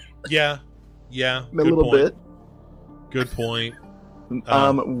 Yeah. A little bit. Good point.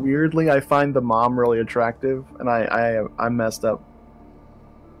 Weirdly, I find the mom really attractive, and I messed up.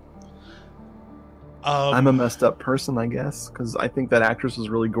 I'm a messed up person, I guess, because I think that actress is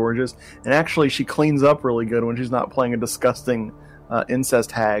really gorgeous, and actually, she cleans up really good when she's not playing a disgusting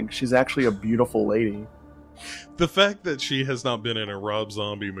incest hag. She's actually a beautiful lady. The fact that she has not been in a Rob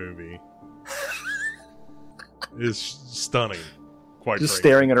Zombie movie is stunning. Quite just frankly.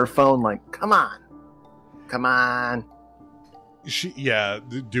 Staring at her phone like, come on.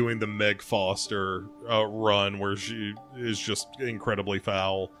 Doing the Meg Foster run where she is just incredibly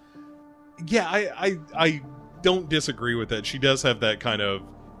foul. Yeah, I don't disagree with that. She does have that kind of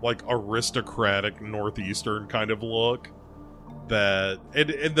like aristocratic Northeastern kind of look.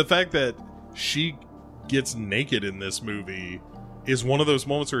 And the fact that she gets naked in this movie is one of those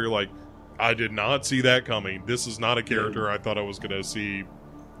moments where you're like, I did not see that coming. This is not a character I thought I was going to see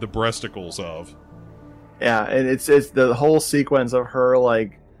the breasticles of. Yeah, and it's the whole sequence of her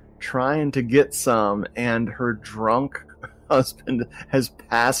like trying to get some, and her drunk husband has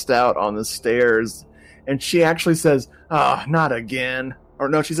passed out on the stairs, and she actually says, "Oh, not again." Or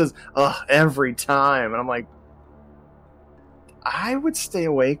no, she says, "Oh, every time." And I'm like, I would stay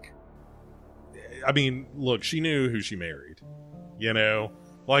awake. I mean, look, she knew who she married. You know?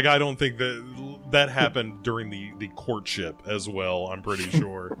 Like, I don't think that happened during the courtship as well, I'm pretty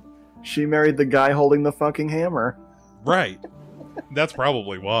sure. She married the guy holding the fucking hammer. Right. That's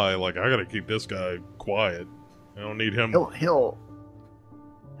probably why. Like, I gotta keep this guy quiet. I don't need him. He'll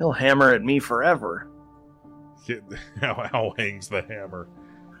hammer at me forever. How hangs the hammer?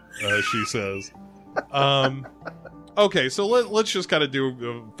 She says. Okay, so let's just kind of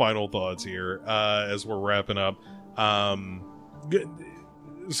do final thoughts here as we're wrapping up.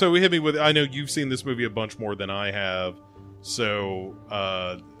 So hit me with. I know you've seen this movie a bunch more than I have. So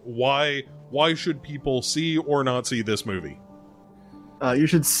why should people see or not see this movie? You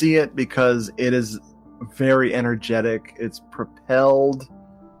should see it because it is very energetic. It's propelled.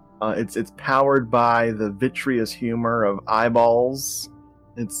 It's powered by the vitreous humor of Eyeballs.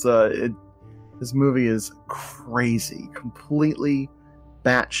 This movie is crazy, completely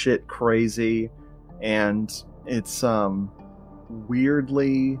batshit crazy, and it's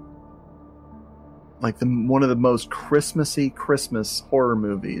weirdly like one of the most Christmassy Christmas horror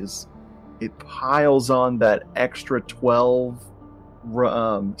movies. It piles on that extra 12,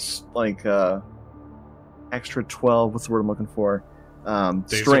 extra 12. What's the word I'm looking for?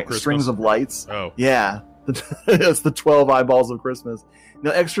 Strings of lights. Oh, yeah, it's the 12 eyeballs of Christmas.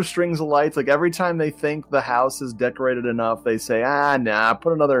 Extra strings of lights. Like every time they think the house is decorated enough, they say,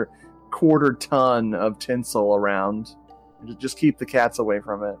 put another 1/4 ton of tinsel around. Just keep the cats away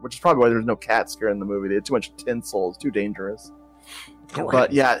from it. Which is probably why there's no cat scare in the movie. They had too much tinsel. It's too dangerous. correct.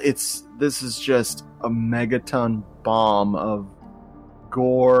 But yeah, this is just a megaton bomb of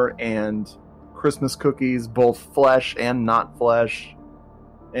gore and Christmas cookies, both flesh and not flesh.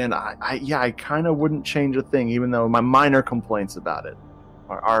 And I kind of wouldn't change a thing, even though my minor complaints about it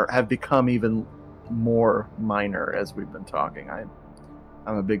have become even more minor as we've been talking. I'm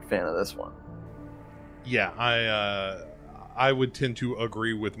a big fan of this one. Yeah, I would tend to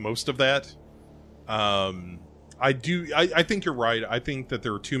agree with most of that. I think you're right. I think that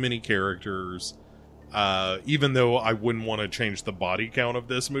there are too many characters, even though I wouldn't want to change the body count of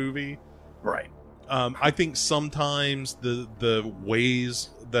this movie. Right. I think sometimes the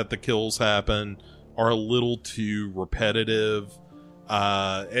ways that the kills happen are a little too repetitive.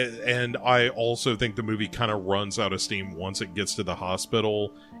 And I also think the movie kind of runs out of steam once it gets to the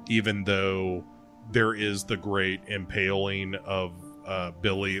hospital, even though there is the great impaling of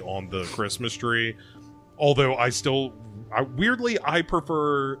Billy on the Christmas tree. Although I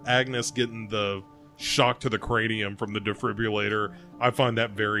prefer Agnes getting the shock to the cranium from the defibrillator. I find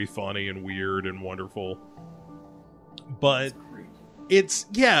that very funny and weird and wonderful. But at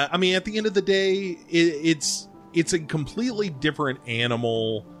the end of the day, it's a completely different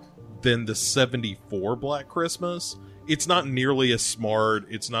animal than the 74 Black Christmas. It's not nearly as smart.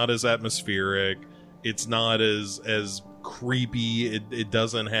 It's not as atmospheric. It's not as creepy. It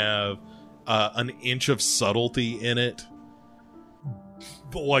doesn't have an inch of subtlety in it.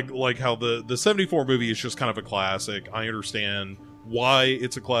 Like how the 74 movie is just kind of a classic. I understand why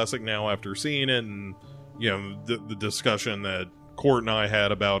it's a classic now after seeing it, and the discussion that Court and I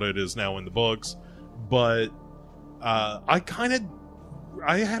had about it is now in the books. But I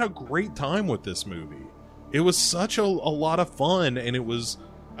had a great time with this movie. It was such a lot of fun, and it was,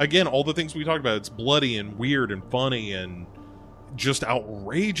 again, all the things we talked about. It's bloody and weird and funny and just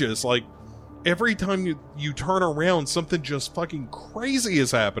outrageous. Like, every time you turn around, something just fucking crazy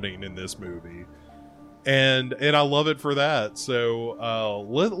is happening in this movie. And I love it for that. So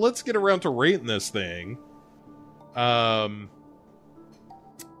let's get around to rating this thing. I'll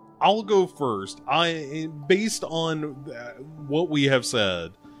go first. Based on what we have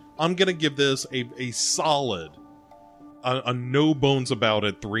said, I'm gonna give this a solid, a no bones about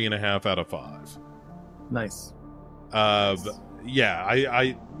it 3.5 out of 5. Nice.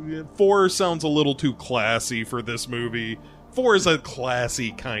 Yeah, 4 sounds a little too classy for this movie. 4 is a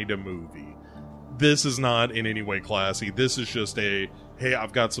classy kind of movie. This is not in any way classy. This is just hey,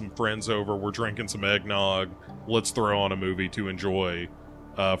 I've got some friends over, we're drinking some eggnog, let's throw on a movie to enjoy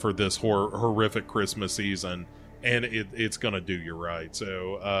for this horrific Christmas season, and it's gonna do you right.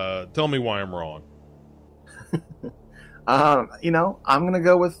 So tell me why I'm wrong. I'm gonna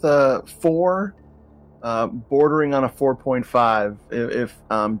go with 4, bordering on a 4.5. If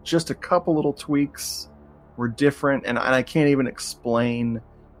just a couple little tweaks were different, and I can't even explain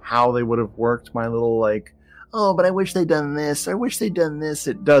how they would have worked. My little but I wish they'd done this. I wish they'd done this.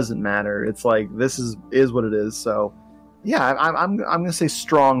 It doesn't matter. It's like, this is what it is. So yeah, I'm gonna say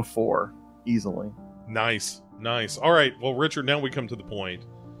strong 4 easily. Nice. All right. Well, Richard, now we come to the point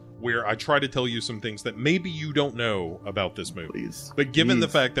where I try to tell you some things that maybe you don't know about this movie. Please. But given the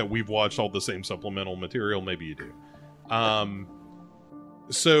fact that we've watched all the same supplemental material, maybe you do.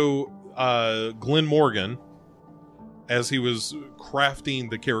 So Glenn Morgan, as he was crafting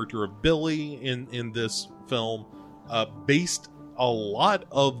the character of Billy in this film, based a lot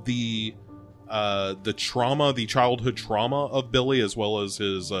of the trauma, the childhood trauma of Billy, as well as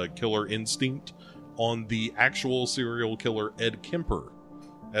his killer instinct, on the actual serial killer Ed Kemper,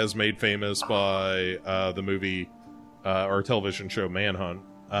 as made famous by the movie or television show Manhunt.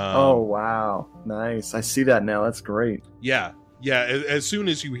 Oh, wow. Nice. I see that now. That's great. Yeah. As soon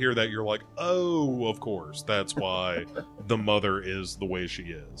as you hear that, you're like, oh, of course. That's why the mother is the way she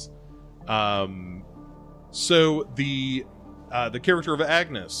is. So the character of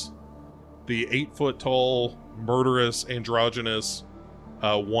Agnes, the 8-foot-tall, murderous, androgynous,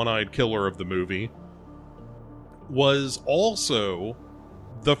 one-eyed killer of the movie, was also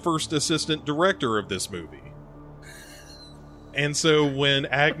the first assistant director of this movie. And so when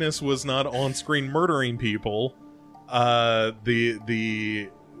Agnes was not on screen murdering people, the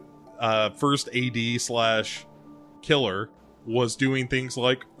first AD/killer was doing things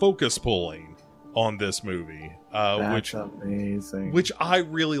like focus pulling on this movie, That's amazing. Which I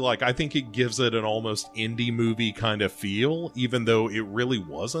really like. I think it gives it an almost indie movie kind of feel, even though it really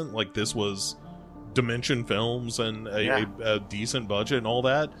wasn't. Like, this was Dimension Films and a decent budget and all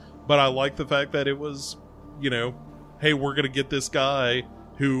that. But I like the fact that it was, hey, we're going to get this guy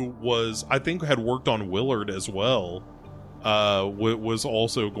who was, I think, had worked on Willard as well, was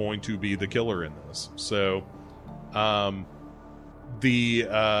also going to be the killer in this. So,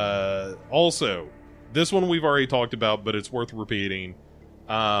 also, this one we've already talked about, but it's worth repeating.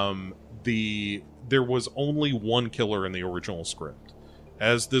 There was only one killer in the original script.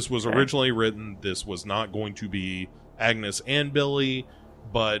 As this was originally written, this was not going to be Agnes and Billy,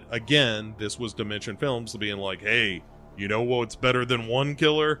 but again, this was Dimension Films being like, hey, you know what's better than one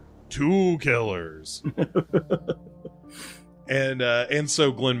killer? 2 killers. And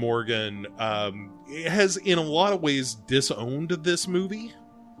so Glenn Morgan has, in a lot of ways, disowned this movie.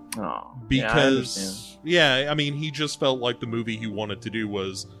 Oh, because, I mean, he just felt like the movie he wanted to do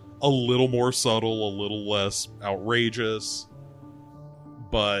was a little more subtle, a little less outrageous.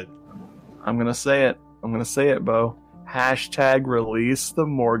 But I'm gonna say it, Bo. # release the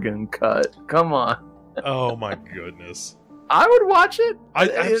Morgan cut. Come on. Oh my goodness. I would watch it.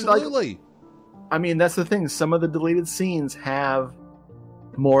 Absolutely. I mean, that's the thing. Some of the deleted scenes have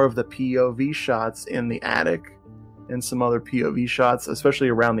more of the POV shots in the attic and some other POV shots, especially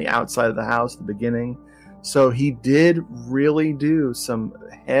around the outside of the house, the beginning. So he did really do some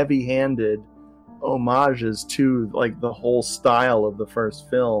heavy-handed homages to the whole style of the first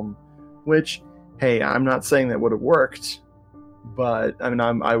film, which, hey, I'm not saying that would have worked, but I mean,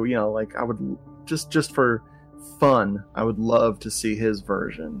 I would just for fun, I would love to see his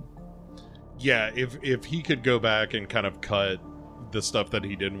version. Yeah, if he could go back and kind of cut the stuff that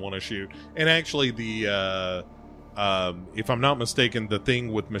he didn't want to shoot. And actually, the if I'm not mistaken, the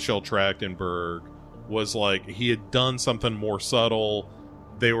thing with Michelle Trachtenberg was like he had done something more subtle.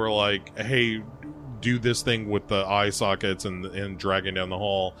 They were like, "Hey, do this thing with the eye sockets and dragging down the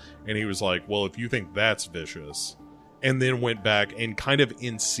hall," and he was like, "Well, if you think that's vicious," and then went back and kind of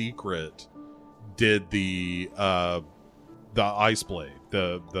in secret did the ice blade,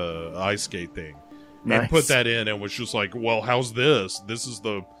 the ice skate thing. Nice. And put that in and was just like, well, how's this? This is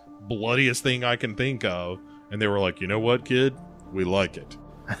the bloodiest thing I can think of. And they were like, you know what, kid? We like it.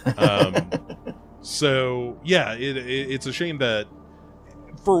 So, yeah, it's a shame that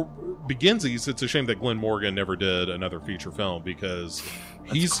for Beginsies, it's a shame that Glenn Morgan never did another feature film because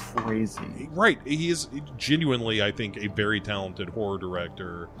he's crazy. Right. He is genuinely, I think, a very talented horror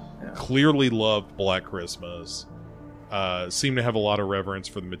director. Yeah. Clearly Loved Black Christmas. Seemed to have a lot of reverence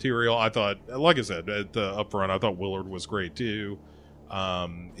for the material. I thought, like I said, at the upfront, I thought Willard was great too.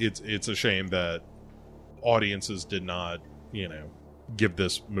 It's a shame that audiences did not, give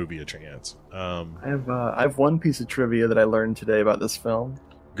this movie a chance. I have one piece of trivia that I learned today about this film.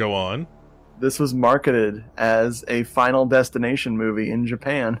 Go on. This was marketed as a Final Destination movie in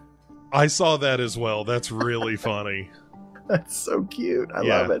Japan. I saw that as well. That's really funny. That's so cute. I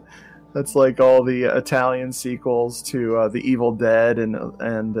love it. That's like all the Italian sequels to The Evil Dead, and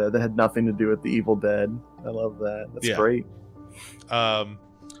that had nothing to do with The Evil Dead. I love that. That's great.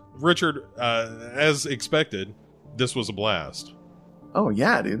 Richard, as expected, this was a blast. Oh,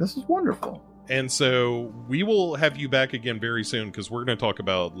 yeah, dude. This is wonderful. And so we will have you back again very soon because we're going to talk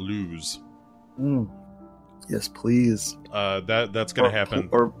about Lose. Yes, please. That's going to happen.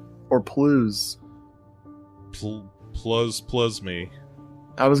 Or Plews. Plus me.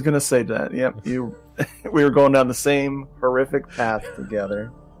 I was gonna say that. Yep, we were going down the same horrific path together.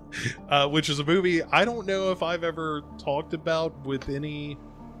 Which is a movie I don't know if I've ever talked about with at any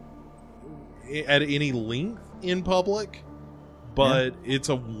length in public, but it's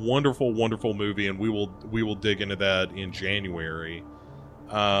a wonderful, wonderful movie, and we will dig into that in January.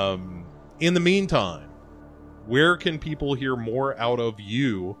 In the meantime, where can people hear more out of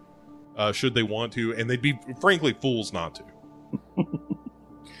you? Should they want to, and they'd be frankly fools not to.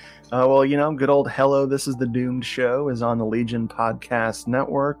 Well, good old Hello, This is the Doomed Show is on the Legion Podcast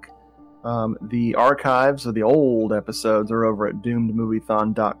Network. The archives of the old episodes are over at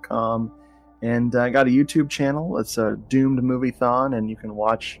doomedmoviethon.com. And I got a YouTube channel. It's a Doomed Moviethon, and you can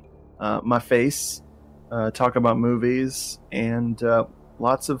watch my face, talk about movies, and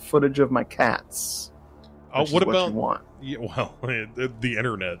lots of footage of my cats. What about you want? Yeah, well, the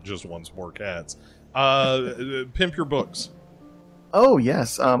internet just wants more cats. Pimp your books. Oh,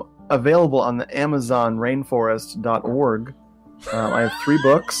 yes. Available on the Amazon rainforest.org. I have 3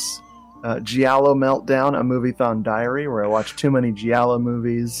 books. Giallo Meltdown, a Moviethon diary, where I watch too many Giallo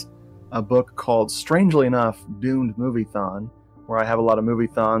movies. A book called, strangely enough, Doomed Moviethon, where I have a lot of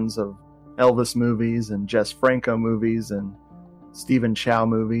moviethons of Elvis movies and Jess Franco movies and Stephen Chow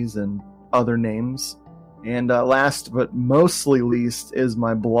movies and other names. And last but mostly least is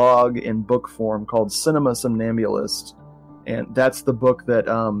my blog in book form called Cinema Somnambulist. And that's the book that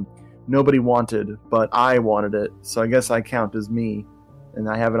nobody wanted, but I wanted it. So I guess I count as me. And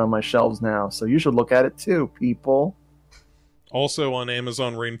I have it on my shelves now. So you should look at it too, people. Also on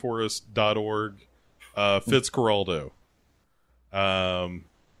AmazonRainforest.org, Fitzcarraldo.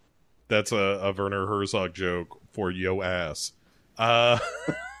 That's a Werner Herzog joke for yo ass. All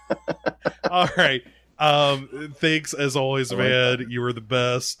right. Thanks as always, man. You were the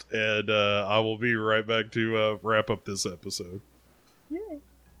best, and I will be right back to wrap up this episode. Yay.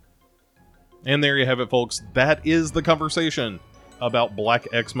 And there you have it, folks. That is the conversation about Black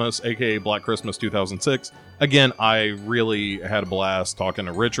Xmas, aka Black Christmas 2006. Again, I really had a blast talking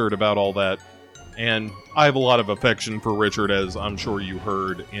to Richard about all that, and I have a lot of affection for Richard, as I'm sure you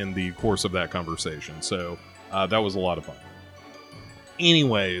heard in the course of that conversation. So that was a lot of fun.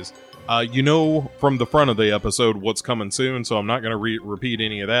 Anyways, from the front of the episode what's coming soon, so I'm not going to repeat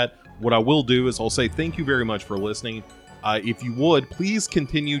any of that. What I will do is I'll say thank you very much for listening. If you would, please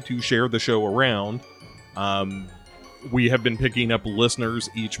continue to share the show around. We have been picking up listeners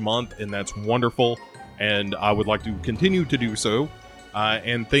each month, and that's wonderful, and I would like to continue to do so.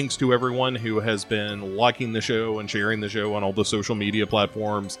 And thanks to everyone who has been liking the show and sharing the show on all the social media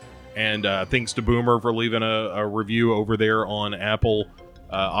platforms. And thanks to Boomer for leaving a review over there on Apple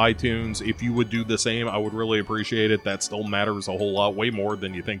iTunes. If you would do the same, I would really appreciate it. That still matters a whole lot, way more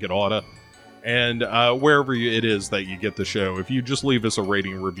than you think it oughta. And wherever it is that you get the show, if you just leave us a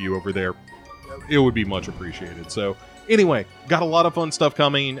rating review over there, it would be much appreciated. So anyway, got a lot of fun stuff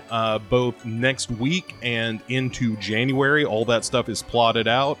coming both next week and into January. All that stuff is plotted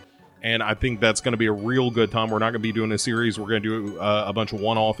out, and I think that's going to be a real good time. We're not going to be doing a series. We're going to do a bunch of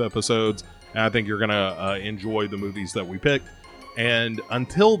one-off episodes, and I think you're going to enjoy the movies that we picked. And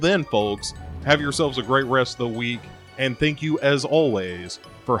until then, folks, have yourselves a great rest of the week, and thank you, as always,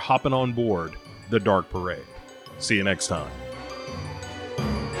 for hopping on board the Dark Parade. See you next time.